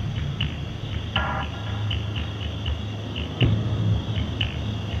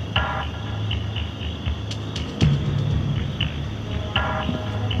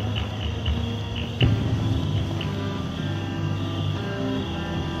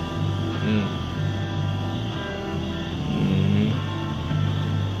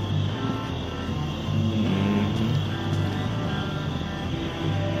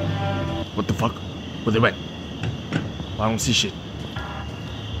 What the fuck? Where they went? Oh, I don't see shit.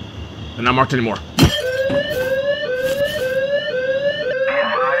 They're not marked anymore.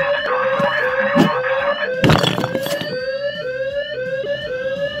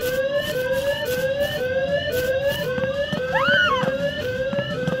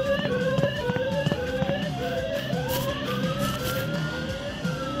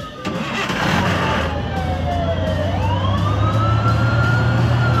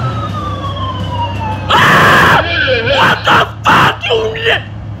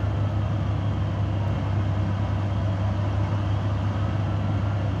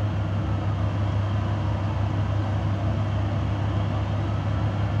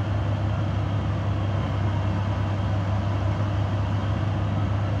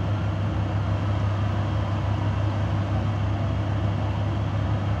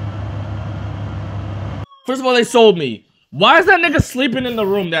 First of all, they sold me. Why is that nigga sleeping in the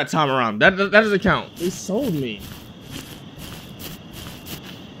room that time around? That doesn't count. They sold me.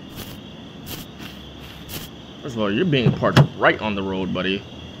 First of all, you're being parked right on the road, buddy.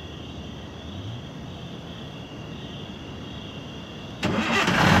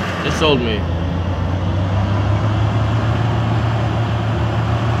 They sold me.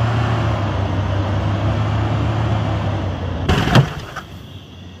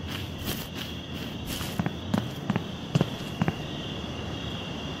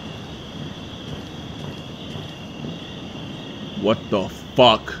 What the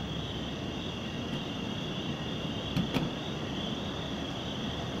fuck?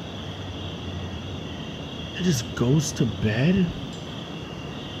 It just goes to bed?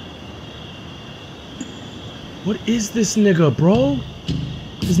 What is this nigga, bro?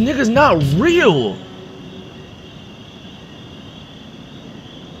 This nigga's not real.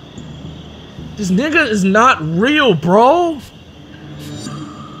 This nigga is not real, bro.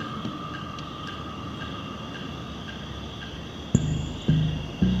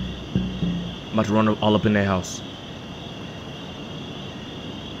 I'm about to run all up in their house.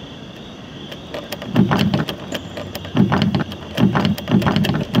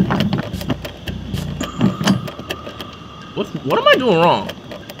 What am I doing wrong?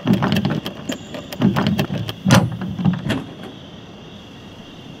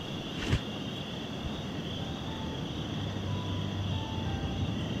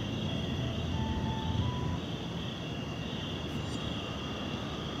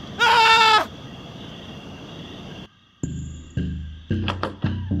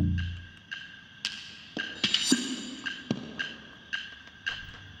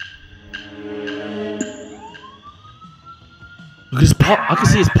 Look at his paw. I can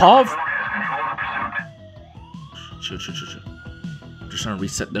see his paw. Chill. I'm just trying to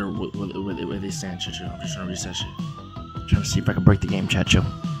reset their where they stand. Chill. I'm just trying to reset shit. Trying to see if I can break the game, chat. Chill.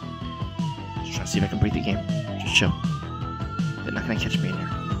 Just trying to see if I can break the game. Just chill. They're not gonna catch me in here.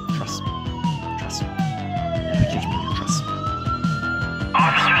 Trust me. Trust me. They're not gonna catch me in here. Trust me.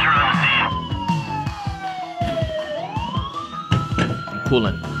 Officers are on the scene. I'm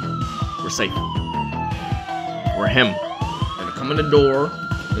cooling. We're safe. We're him. Come in the door,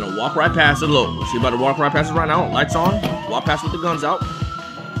 gonna walk right past it. Look, she about to walk right past it right now. Lights on, walk past with the guns out.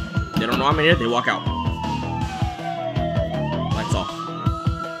 They don't know I'm in here, they walk out. Lights off.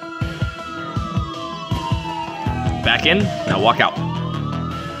 Back in, now walk out.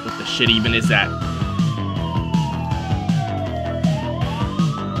 What the shit even is that?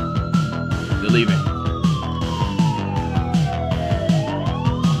 They're leaving.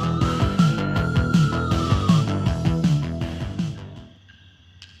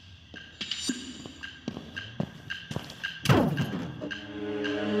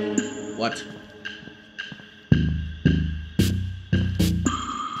 What?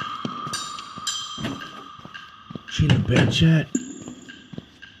 She in the bed, chat?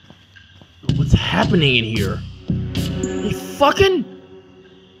 What's happening in here? They fucking?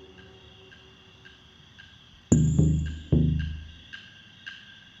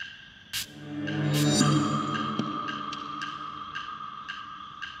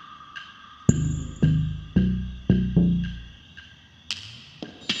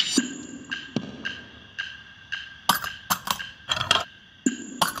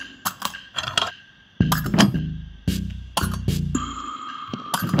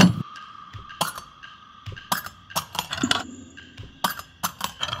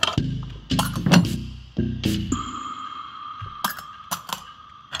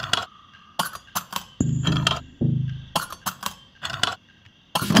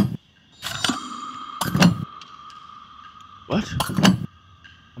 What? I'm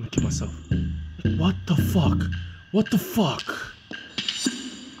gonna kill myself. What the fuck? What the fuck?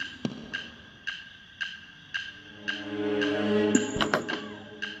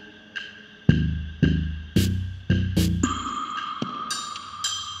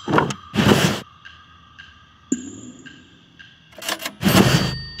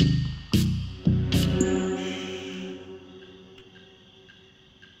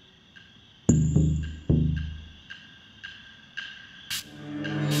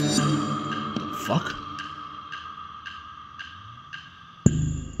 Fuck?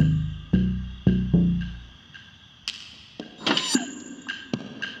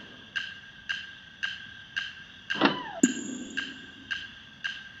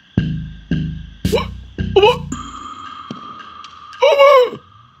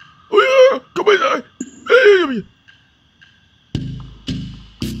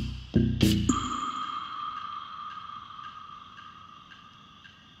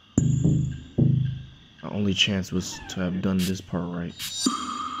 only chance was to have done this part right.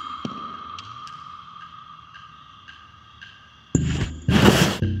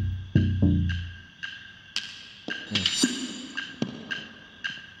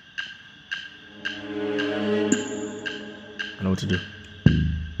 I know what to do.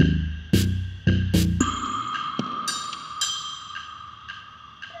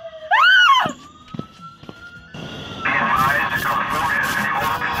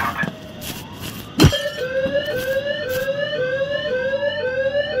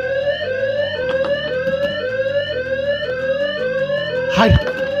 Hide!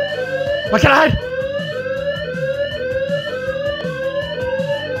 Why can't I hide?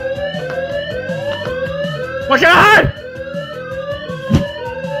 Why can't I hide?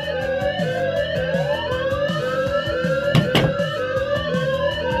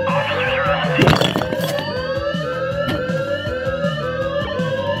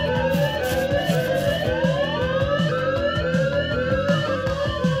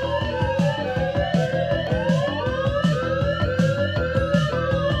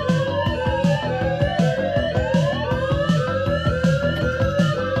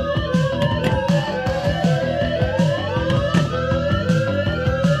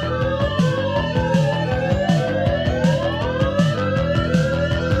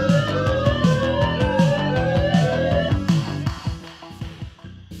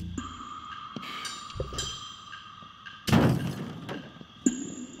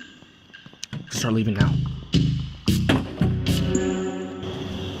 Start leaving now.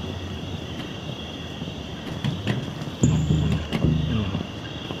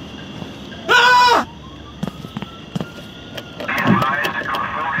 Ah!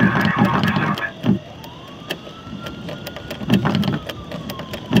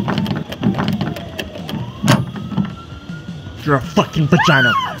 You're a fucking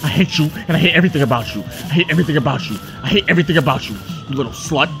vagina. I hate you, and I hate everything about you. I hate everything about you. I hate everything about you. You little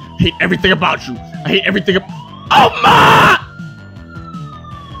slut. I hate everything about you. I hate everything Oh my!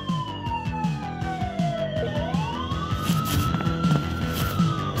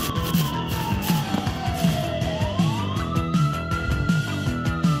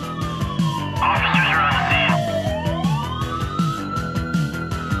 Officers are on the scene.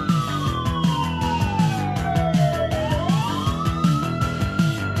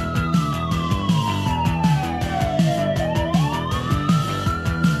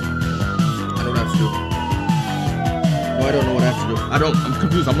 I don't know what I have to do. I'm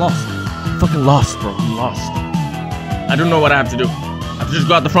confused. I'm lost. I'm fucking lost, bro. I'm lost. I don't know what I have to do. I have to just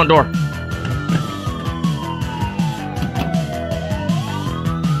go out the front door.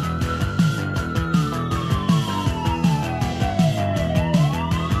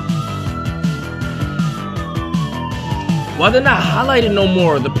 Why they're not highlighted no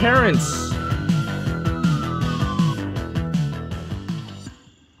more? The parents.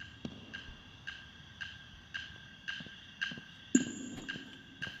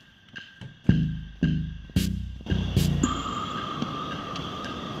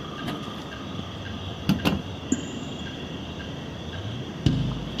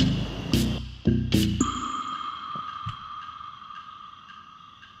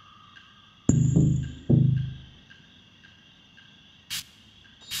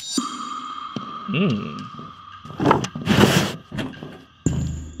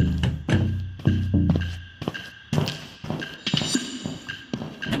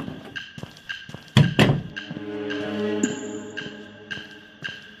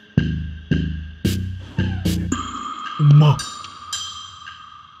 Ma.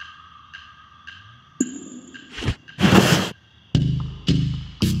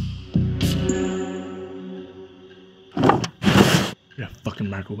 You're a fucking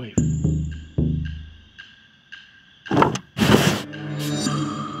microwave.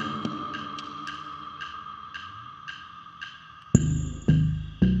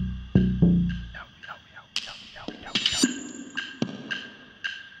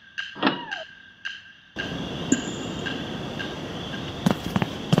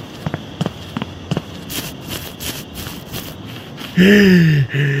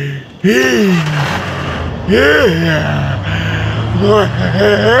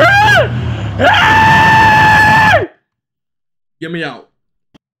 Get me out.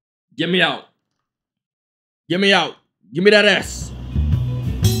 Get me out. Get me out. Give me that ass.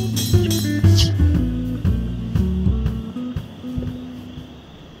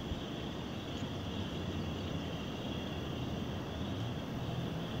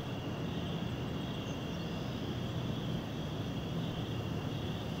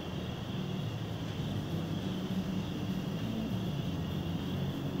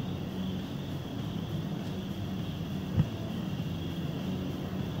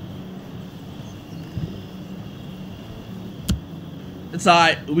 It's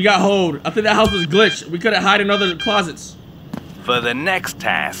alright. We got hold. I think that house was glitched. We could have hide in other closets. For the next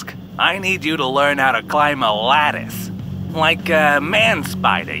task, I need you to learn how to climb a lattice. Like a man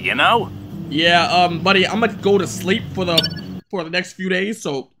spider, you know? Yeah, buddy, I'm gonna go to sleep for the next few days,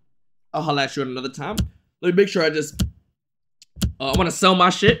 so I'll holla at you at another time. Let me make sure I just I wanna sell my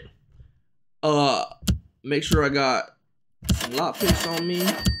shit. Make sure I got some lockpicks on me.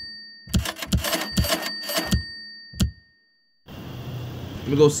 Let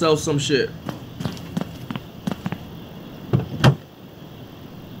me go sell some shit.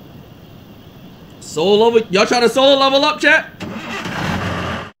 Solo level, y'all trying to solo level up, chat?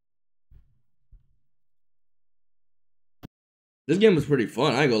 This game was pretty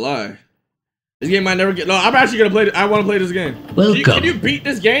fun, I ain't gonna lie. This game might never get, no, I'm actually gonna play it. I wanna play this game. Welcome. Can you beat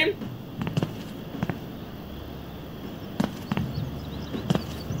this game?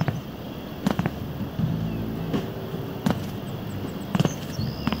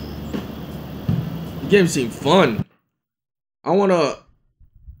 The game seemed fun. I wanna,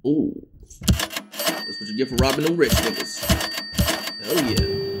 ooh. That's what you get for robbing the rich niggas. Hell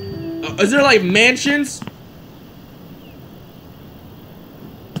yeah. Is there like mansions?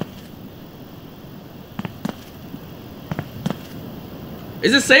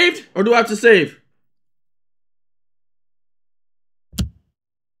 Is it saved? Or do I have to save?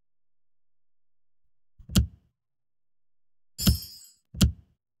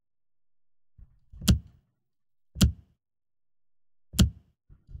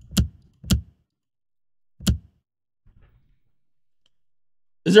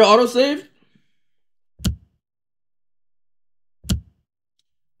 Is there autosave?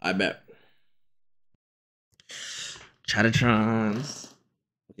 I bet. Chattertrons.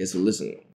 Okay, so listen.